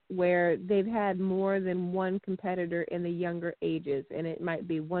 years where they've had more than one competitor in the younger ages, and it might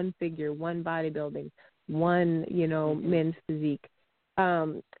be one figure, one bodybuilding, one, men's physique.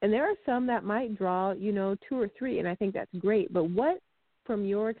 And there are some that might draw, 2 or 3, and I think that's great. But what, from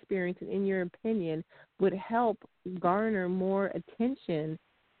your experience and in your opinion, would help garner more attention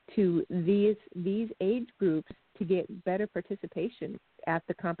to these age groups to get better participation at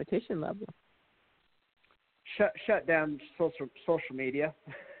the competition level? Shut down social media,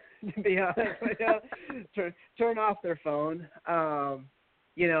 to be honest with you. Turn off their phone. I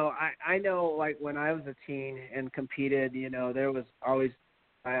know, like, when I was a teen and competed, there was always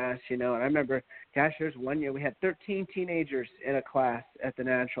class, and I remember, gosh, there's one year we had 13 teenagers in a class at the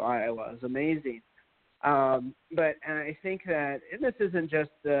Natural Iowa. It was amazing. But I think that, and this isn't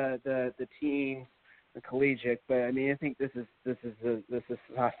just the teens, the collegiate, but I mean, I think this is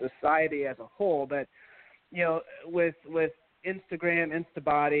society as a whole. But with Instagram,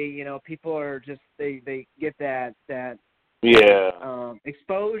 Instabody, people are just they get that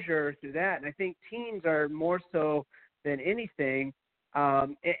exposure through that, and I think teens are more so than anything.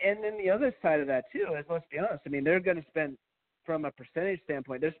 And then the other side of that too is, let's be honest, I mean, they're going to spend, from a percentage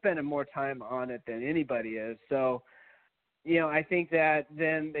standpoint, they're spending more time on it than anybody is. So, I think that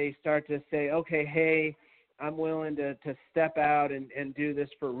then they start to say, okay, hey, I'm willing to step out and do this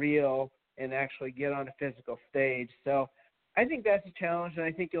for real and actually get on a physical stage. So I think that's a challenge, and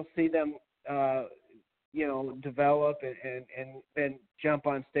I think you'll see them, develop and then jump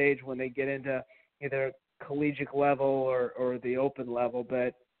on stage when they get into either collegiate level or the open level.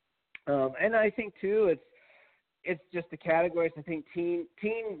 But and I think too, it's just the categories. I think teen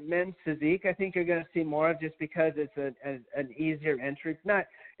men's physique, I think you're going to see more of, just because it's an easier entry.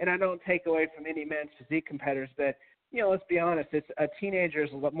 And I don't take away from any men's physique competitors, but let's be honest, it's a teenager is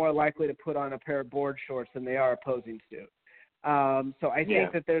more likely to put on a pair of board shorts than they are a posing suit. So I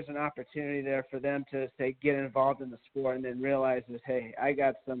think that there's an opportunity there for them to say get involved in the sport and then realize that, hey, I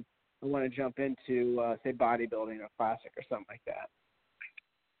want to jump into say bodybuilding or classic or something like that.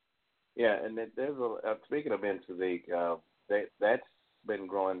 Yeah, and there's speaking of men's physique, that's been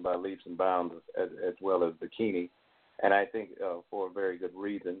growing by leaps and bounds as well as bikini, and I think for a very good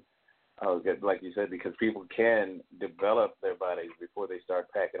reason. Like you said, because people can develop their bodies before they start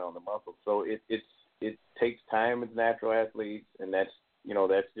packing on the muscles. So it takes time as natural athletes, and that's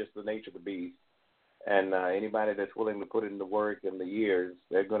just the nature of the beast. And anybody that's willing to put in the work and the years,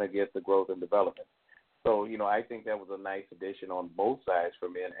 they're going to get the growth and development. So, I think that was a nice addition on both sides for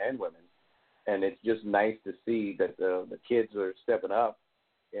men and women. And it's just nice to see that the kids are stepping up.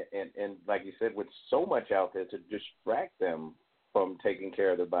 And like you said, with so much out there to distract them from taking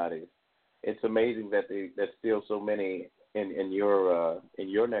care of their bodies, it's amazing that there's still so many in your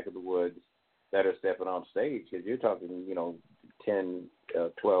neck of the woods that are stepping on stage. Because you're talking, 10,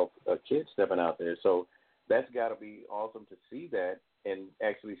 12 kids stepping out there. So that's got to be awesome to see that and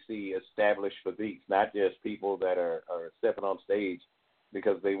actually see established physiques, not just people that are stepping on stage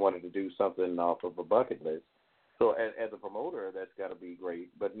because they wanted to do something off of a bucket list. So as a promoter, that's got to be great.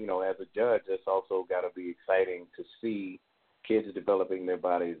 But, as a judge, it's also got to be exciting to see kids developing their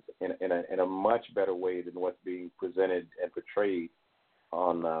bodies in a much better way than what's being presented and portrayed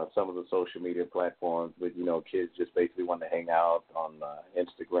on some of the social media platforms with, kids just basically want to hang out on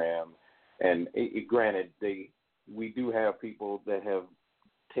Instagram. And granted, we do have people that have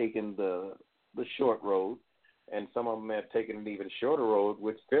taken the short road, and some of them have taken an even shorter road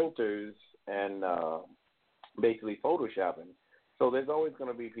with filters and basically photoshopping. So there's always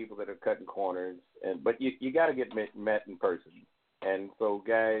going to be people that are cutting corners, but you got to get met in person. And so,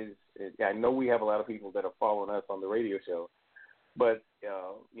 guys, I know we have a lot of people that are following us on the radio show, but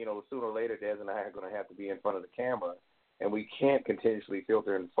sooner or later, Des and I are going to have to be in front of the camera, and we can't continuously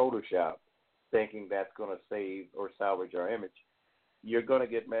filter in Photoshop thinking that's going to save or salvage our image. You're going to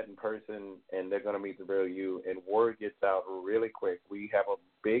get met in person, and they're going to meet the real you, and word gets out really quick. We have a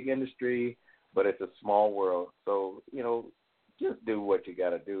big industry, but it's a small world. So, just do what you got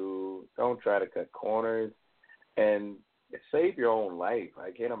to do. Don't try to cut corners, and save your own life.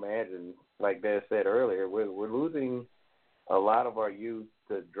 I can't imagine, like Des said earlier, we're losing a lot of our youth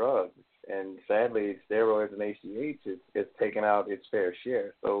to drugs, and sadly, steroids and HGH is taking out its fair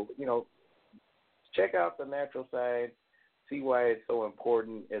share. So, check out the natural side, see why it's so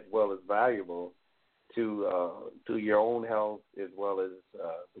important as well as valuable to your own health as well as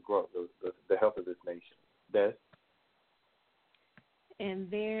the growth, the health of this nation. Des?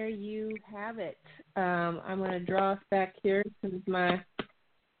 And there you have it. I'm going to draw us back here since my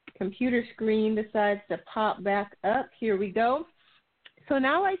computer screen decides to pop back up. Here we go. So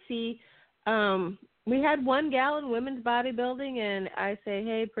now I see we had one gal in women's bodybuilding, and I say,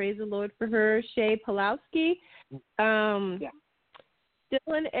 hey, praise the Lord for her, Shay Pulowski.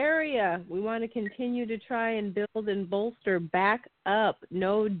 Still an area we want to continue to try and build and bolster back up,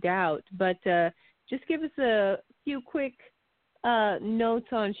 no doubt. But just give us a few quick notes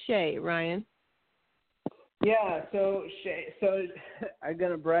on Shay, Ryan. Yeah, so I'm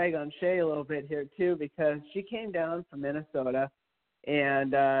going to brag on Shay a little bit here too, because she came down from Minnesota,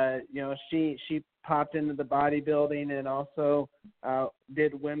 and she popped into the bodybuilding and also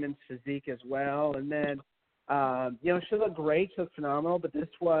did women's physique as well. And then she looked great, she looked phenomenal, but this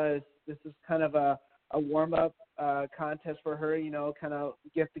is kind of a warm up contest for her, kind of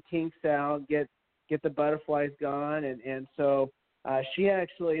get the kinks out, get the butterflies gone, and so She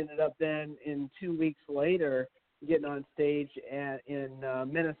actually ended up then in 2 weeks later getting on stage in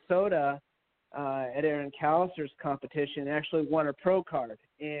Minnesota at Aaron Callister's competition, actually won her pro card.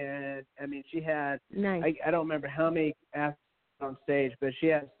 And, I mean, she had, nice. I don't remember how many athletes on stage, but she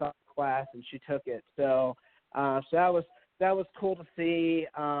had a soft class and she took it. So that was cool to see.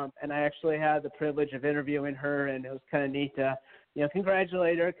 And I actually had the privilege of interviewing her, and it was kind of neat to,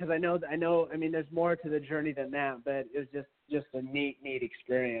 congratulate her, because I know, I mean, there's more to the journey than that, but it was just a neat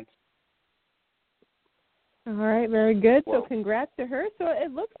experience. All right, very good. Well, so congrats to her. So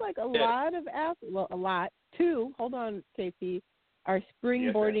it looks like a lot of two, hold on, KP, are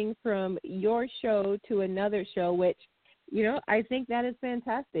springboarding from your show to another show, which, I think that is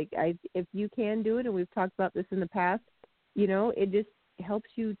fantastic. If you can do it, and we've talked about this in the past, it just helps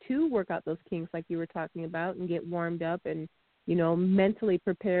you to work out those kinks like you were talking about and get warmed up and, mentally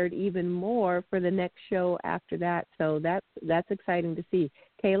prepared even more for the next show after that. So that's exciting to see.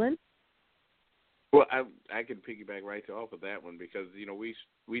 Kaelin? Well, I can piggyback right off of that one because,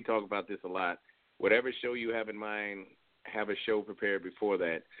 we talk about this a lot. Whatever show you have in mind, have a show prepared before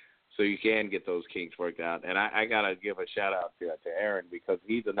that so you can get those kinks worked out. And I got to give a shout-out to Aaron because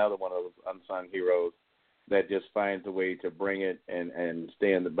he's another one of those unsung heroes that just finds a way to bring it and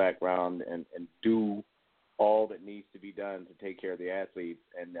stay in the background and do all that needs to be done to take care of the athletes.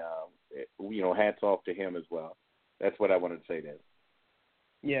 And, hats off to him as well. That's what I wanted to say there.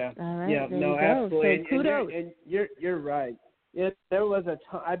 Yeah. All right, yeah. No, absolutely. So kudos. And you're right. There was a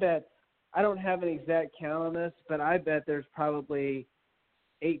ton. I bet I don't have an exact count on this, but I bet there's probably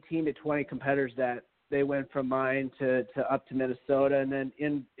 18 to 20 competitors that they went from mine to up to Minnesota, and then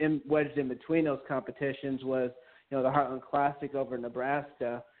in wedged in between those competitions was the Heartland Classic over in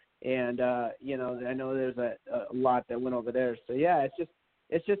Nebraska, and I know there's a lot that went over there. So yeah,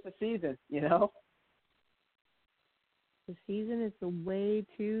 it's just a season, The season is the way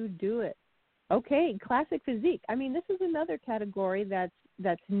to do it. Okay, classic physique. I mean, this is another category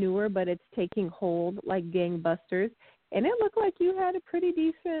that's newer, but it's taking hold like gangbusters. And it looked like you had a pretty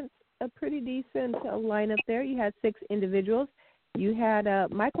decent lineup there. You had 6 individuals. You had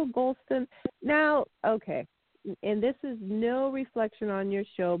Michael Golston. Now, okay, and this is no reflection on your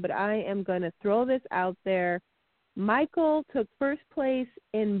show, but I am going to throw this out there. Michael took first place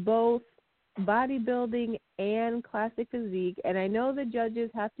in both bodybuilding and classic physique, and I know the judges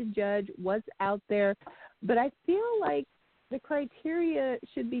have to judge what's out there, but I feel like the criteria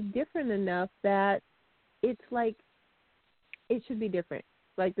should be different enough that it's like it should be different.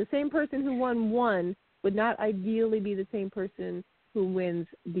 Like the same person who won one would not ideally be the same person who wins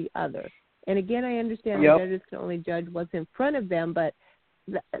the other. And again, I understand the judges can only judge what's in front of them, but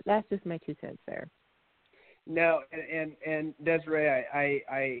that's just my 2 cents there. No, and Desiree,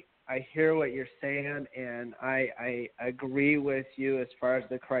 I hear what you're saying, and I agree with you as far as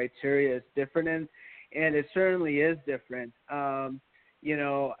the criteria is different, and it certainly is different. I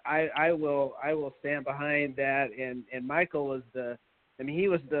will stand behind that, and Michael was he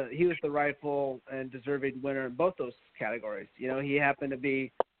was the rightful and deserving winner in both those categories. He happened to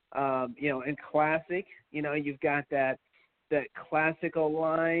be, in classic. You've got that classical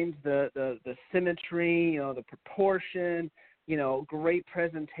lines, the symmetry, the proportion. Great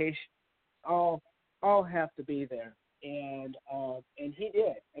presentation, all have to be there, and he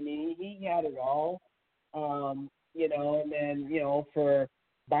did. I mean, he had it all, and then for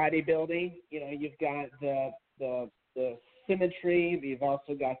bodybuilding, you've got the symmetry, you've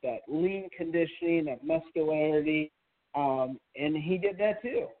also got that lean conditioning, that muscularity, and he did that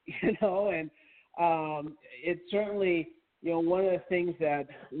too, and it's certainly one of the things that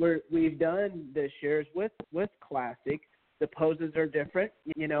we've done this year is with classic. The poses are different.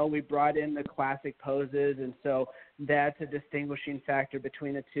 We brought in the classic poses, and so that's a distinguishing factor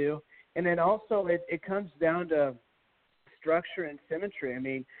between the two. And then also it comes down to structure and symmetry. I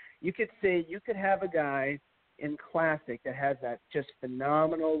mean, you could have a guy in classic that has that just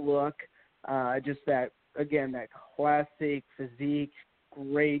phenomenal look, just that classic physique,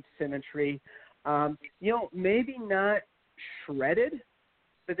 great symmetry. Maybe not shredded,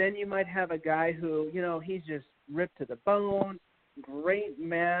 but then you might have a guy who, he's just ripped to the bone, great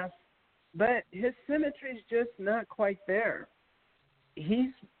mass, but his symmetry is just not quite there.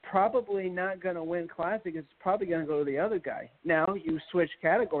 He's probably not going to win classic. It's probably going to go to the other guy. Now you switch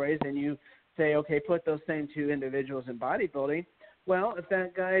categories and you say, okay, put those same 2 individuals in bodybuilding. Well, if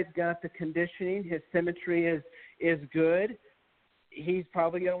that guy's got the conditioning, his symmetry is good, he's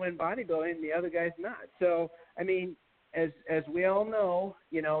probably going to win bodybuilding, and the other guy's not. So, I mean, as we all know,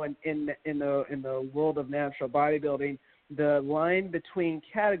 in the world of natural bodybuilding, the line between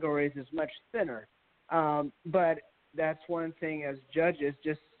categories is much thinner. But that's one thing as judges.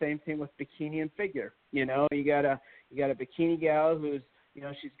 Just same thing with bikini and figure. You got a bikini gal who's,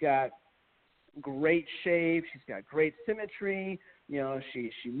 she's got great shape, she's got great symmetry.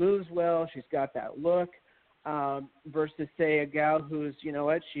 She moves well, she's got that look. Versus say a gal who's,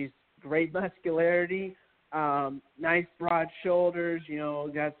 she's great muscularity, nice broad shoulders,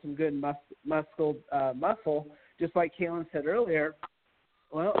 got some good muscle. Just like Kaelin said earlier,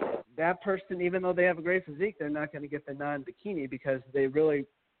 well, that person, even though they have a great physique, they're not going to get the non-bikini because they really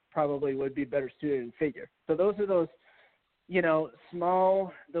probably would be better suited in figure. So those are those,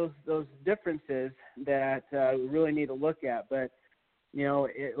 small, those differences that we really need to look at. But,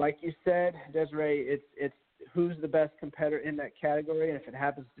 like you said, Desiree, it's who's the best competitor in that category, and if it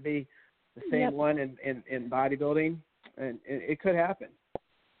happens to be the same one in bodybuilding, and it could happen.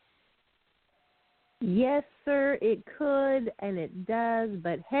 Yes, sir, it could, and it does,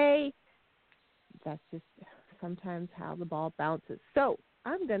 but hey, that's just sometimes how the ball bounces. So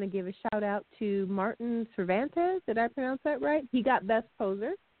I'm going to give a shout-out to Martin Cervantes. Did I pronounce that right? He got Best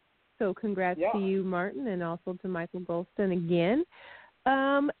Poser. So congrats to you, Martin, and also to Michael Golston again.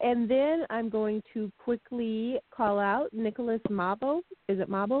 And then I'm going to quickly call out Nicholas Mabo. Is it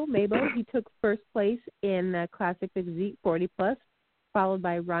Mabo? He took first place in the Classic Physique 40+, followed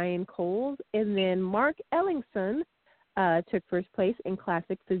by Ryan Coles. And then Mark Ellingson took first place in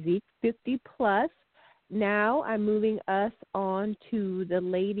Classic Physique 50+. Now I'm moving us on to the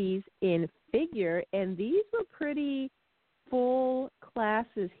ladies in figure, and these were pretty full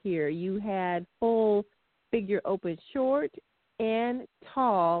classes here. You had full figure open short and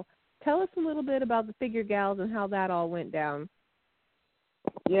tall. Tell us a little bit about the figure gals and how that all went down.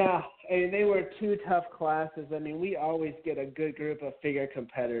 Yeah, and they were two tough classes. I mean, we always get a good group of figure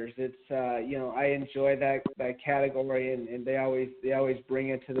competitors. It's I enjoy that category, and they always bring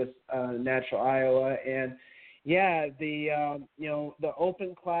it to this Natural Iowa. And yeah, the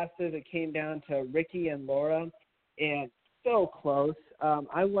open classes, it came down to Ricky and Laura, and so close.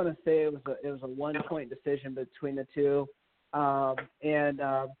 I want to say it was a 1-point decision between the two, and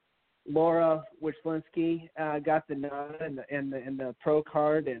Laura Wichlinski got the nod and the pro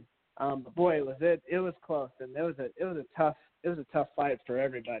card, and boy, it was close, and it was a tough fight for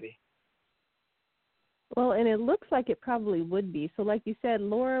everybody. Well, and it looks like it probably would be. So, like you said,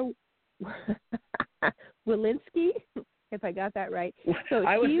 Laura Wichlinski, if I got that right. So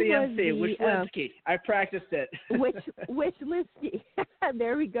I was the was MC, Wichlinski. I practiced it. Wichlinski.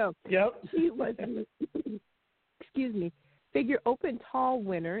 There we go. Yep. She was. Excuse me. Figure open tall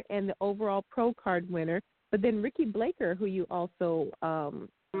winner and the overall pro card winner. But then Ricky Blaker, who you also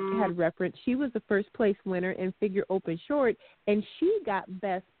had referenced, she was the first place winner in figure open short, and she got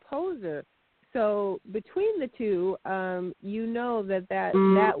best poser. So between the two, that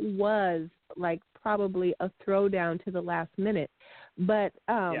was like probably a throwdown to the last minute. But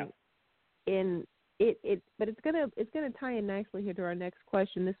but it's gonna tie in nicely here to our next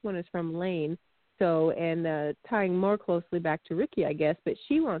question. This one is from Lane. So, and tying more closely back to Ricky, I guess, but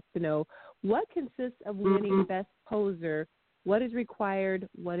she wants to know, what consists of winning best poser? What is required?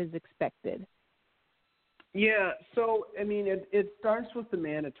 What is expected? Yeah, so, I mean, it starts with the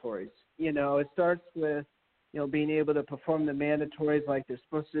mandatories. It starts with, being able to perform the mandatories like they're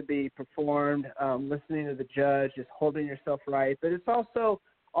supposed to be performed, listening to the judge, just holding yourself right. But it's also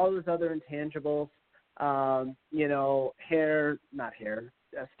all those other intangibles,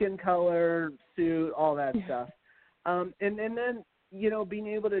 skin color, suit, all that stuff. And then, being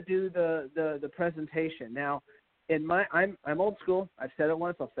able to do the presentation. Now, I'm old school. I've said it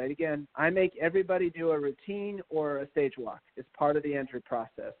once. I'll say it again. I make everybody do a routine or a stage walk. It's part of the entry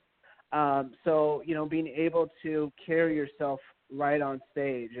process. So, being able to carry yourself right on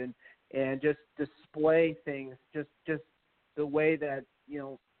stage and just display things, just the way that,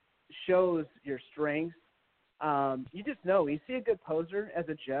 shows your strengths. You just know, you see a good poser as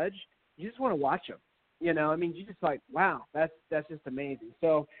a judge, you just want to watch them. You just like, wow, that's just amazing.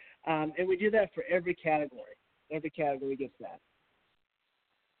 So, and we do that for every category. Every category gets that.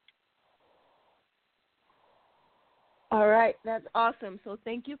 All right, that's awesome. So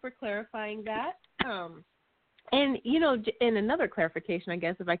thank you for clarifying that. And, in another clarification, I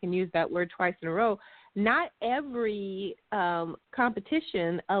guess, if I can use that word twice in a row, not every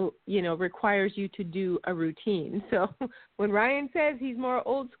competition, requires you to do a routine. So when Ryan says he's more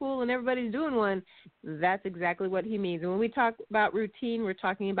old school and everybody's doing one, that's exactly what he means. And when we talk about routine, we're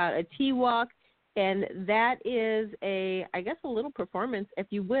talking about a T-walk, and that is a little performance, if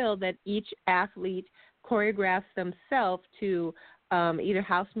you will, that each athlete choreographs themselves to either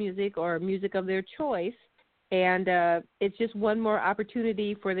house music or music of their choice. And it's just one more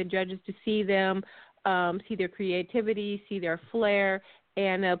opportunity for the judges to see them see their creativity, see their flair,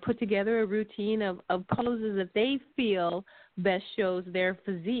 and put together a routine of poses that they feel best shows their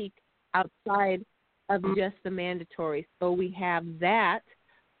physique outside of just the mandatory. So we have that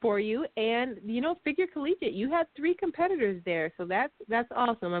for you. And, figure collegiate, you had 3 competitors there. So that's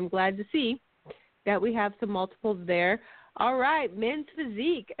awesome. I'm glad to see that we have some multiples there. All right, men's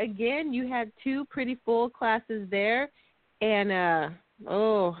physique. Again, you had 2 pretty full classes there. And, I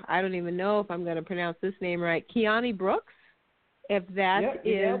don't even know if I'm going to pronounce this name right. Keani Brooks, if that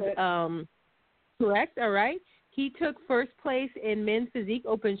is correct. All right. He took first place in men's physique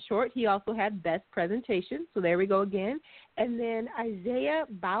open short. He also had best presentation. So there we go again. And then Isaiah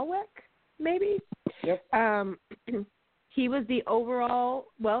Bowek, maybe? Yep. He was the overall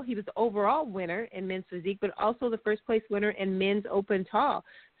winner in men's physique, but also the first place winner in men's open tall.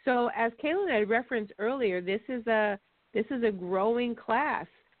 So as Kaelin had referenced earlier, this is a growing class.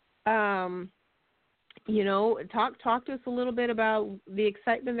 Talk to us a little bit about the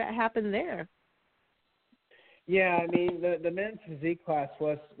excitement that happened there. Yeah, I mean the men's physique class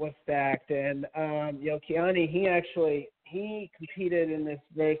was stacked, and Keani, he competed in this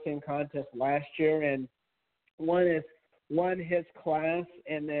very same contest last year and won his class,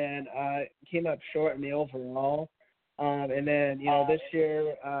 and then came up short in the overall. And then this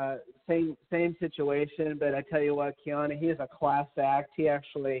year same situation, but I tell you what, Keani, he is a class act. He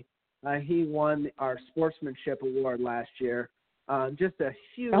actually he won our sportsmanship award last year. Just a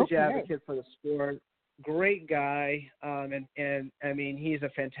huge advocate for the sport. Great guy, and I mean has a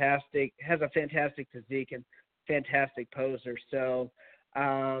fantastic physique and fantastic poser. So,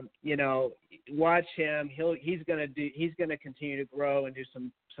 watch him. He's gonna continue to grow and do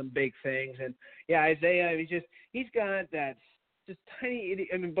some big things. And yeah, Isaiah, he's got that just tiny.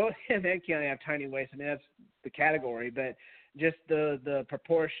 I mean, both him and Keani have tiny waists. I mean, that's the category, but just the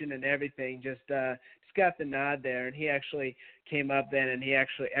proportion and everything just got the nod there, and he actually came up then, and he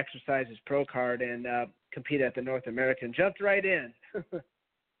actually exercised his pro card and competed at the North American. Jumped right in.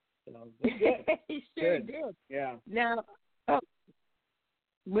 He sure did. Yeah. Now,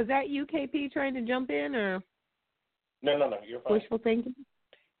 was that you, KP, trying to jump in, or? No, you're fine. Wishful thinking?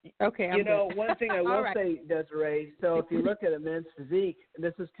 Okay. One thing I will say, Desiree, so if you look at a men's physique,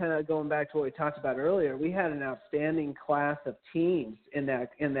 this is kind of going back to what we talked about earlier, we had an outstanding class of teams in that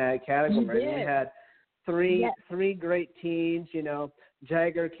category. We had three great teams,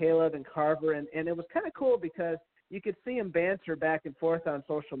 Jagger, Caleb, and Carver, and it was kind of cool because you could see them banter back and forth on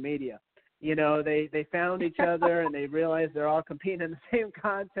social media. They found each other and they realized they're all competing in the same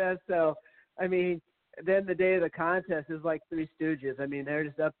contest. So, I mean, then the day of the contest is like Three Stooges. I mean, they're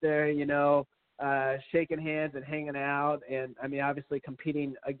just up there, shaking hands and hanging out, and I mean, obviously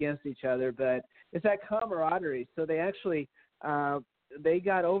competing against each other. But it's that camaraderie. So they actually they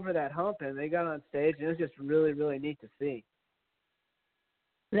got over that hump and they got on stage, and it was just really, really neat to see.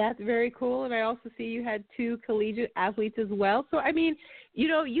 That's very cool, and I also see you had 2 collegiate athletes as well. So, I mean, you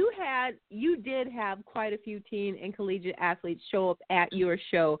did have quite a few teen and collegiate athletes show up at your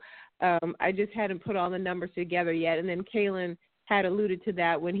show. I just hadn't put all the numbers together yet, and then Kaelin had alluded to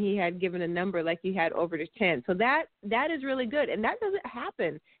that when he had given a number like you had over to 10. So that is really good, and that doesn't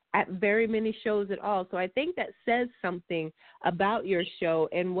happen at very many shows at all. So I think that says something about your show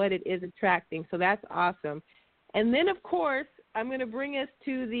and what it is attracting. So that's awesome. And then, of course, I'm going to bring us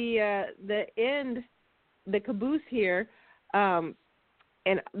to the end, the caboose here, and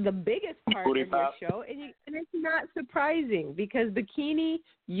the biggest part of your show. And it's not surprising because bikini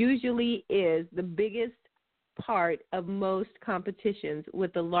usually is the biggest part of most competitions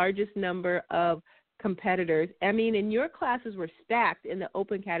with the largest number of competitors. I mean, and your classes were stacked in the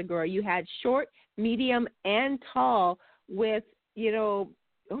open category. You had short, medium, and tall with, oh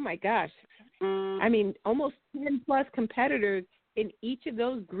my gosh, I mean, almost 10-plus competitors in each of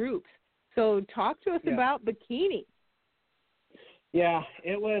those groups. So talk to us about bikini. Yeah,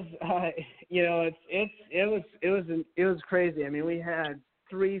 it was, it was crazy. I mean, we had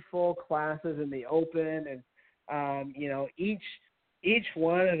 3 full classes in the open, and each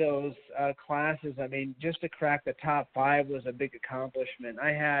one of those classes, I mean, just to crack the top 5 was a big accomplishment. I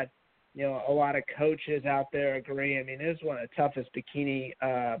had, a lot of coaches out there agree. I mean, it was one of the toughest bikini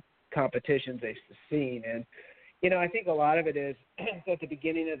competitions they've seen. And, I think a lot of it is at the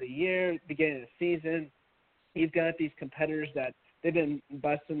beginning of the year, beginning of the season, you've got these competitors that they've been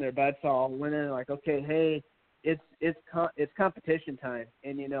busting their butts all winter, like, okay, hey, it's competition time.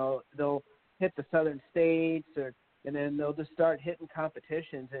 And, they'll hit the Southern States and then they'll just start hitting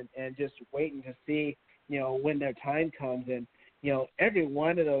competitions and just waiting to see, when their time comes. And, every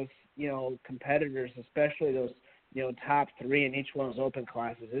one of those, competitors, especially those top 3 in each one of those open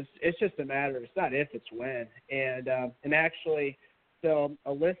classes. It's just a matter. It's not if, it's when. And actually, so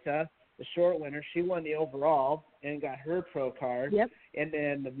Alyssa, the short winner, she won the overall and got her pro card. Yep. And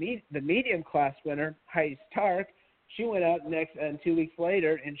then the medium class winner, Heidi Stark, she went out next and 2 weeks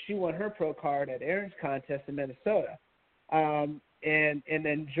later, and she won her pro card at Aaron's contest in Minnesota. And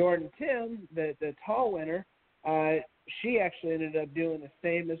then Jordan Tim, the tall winner, she actually ended up doing the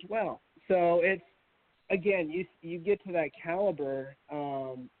same as well. So it's, again, you get to that caliber,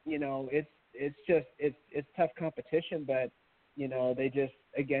 it's tough competition, but they just,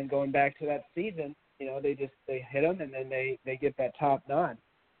 again, going back to that season, they hit them and then they get that top nod.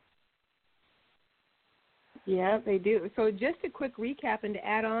 Yeah, they do. So just a quick recap and to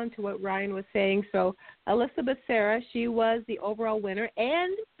add on to what Ryan was saying. So Alyssa Becerra, she was the overall winner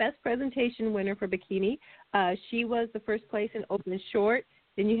and best presentation winner for bikini. She was the first place in open short.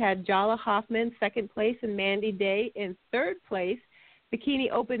 Then you had Jala Hoffman, second place, and Mandy Day in third place.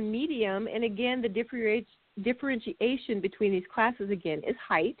 Bikini open medium, and again, the differentiation between these classes, again, is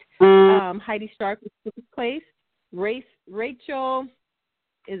height. Heidi Stark was first place. Rachel,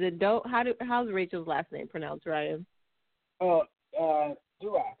 is it Doe? How's Rachel's last name pronounced, Ryan? Duax.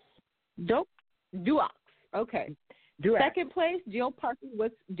 Duax. Okay. Duax. Second place, Jill Parker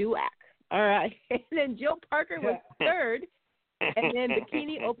was Duax. All right. And then Jill Parker was third. And then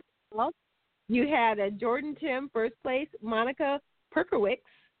bikini open, you had Jordan Tim first place, Monica Perkowicz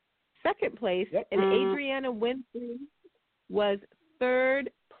second place, and Adriana Winfrey was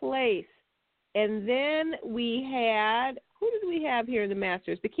third place. And then we had, who did we have here in the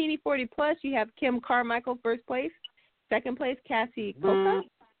Masters? Bikini 40 plus, you have Kim Carmichael first place, second place Cassie Coca.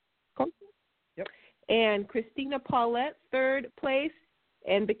 Yep. And Christina Paulette third place,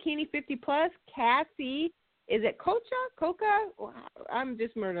 and Bikini 50 plus, Cassie. Is it Coca? I'm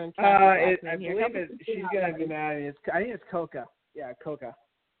just murdering. I believe she's going to be mad at me. I think it's Coca. Yeah, Coca.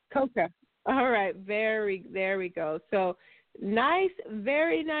 All right. There we go. So nice,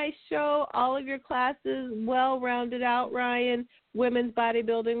 very nice show. All of your classes well rounded out, Ryan. Women's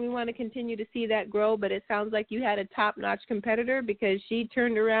bodybuilding, we want to continue to see that grow, but it sounds like you had a top-notch competitor because she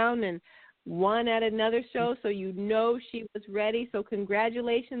turned around and won at another show, so she was ready. So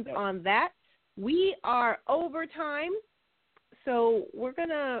congratulations on that. We are over time, so we're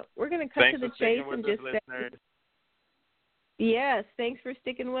gonna cut to the chase and just say, yes, thanks for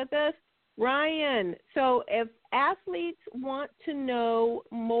sticking with us, Ryan. So if athletes want to know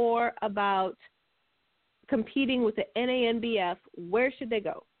more about competing with the NANBF, where should they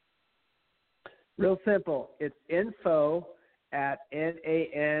go? Real simple. It's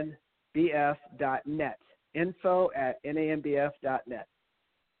info@nanbf.net. info@nanbf.net.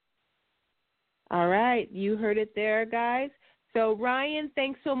 All right, you heard it there, guys. So, Ryan,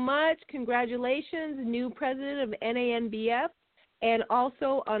 thanks so much. Congratulations, new president of NANBF, and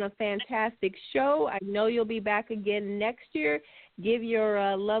also on a fantastic show. I know you'll be back again next year. Give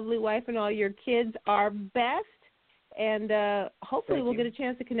your lovely wife and all your kids our best, and hopefully we'll get a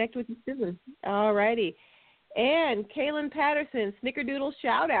chance to connect with you soon. All righty. And Kaelin Patterson, Snickerdoodle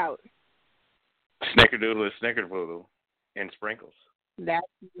shout-out. Snickerdoodle is Snickerdoodle and sprinkles.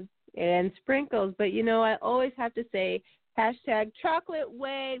 And sprinkles. But, I always have to say, #Chocolate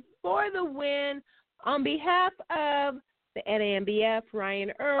Wave for the win. On behalf of the NANBF,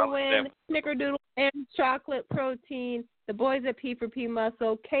 Ryan Irwin, Snickerdoodle, and Chocolate Protein, the boys at P4P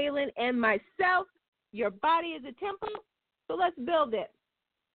Muscle, Kaelin, and myself, your body is a temple, so let's build it.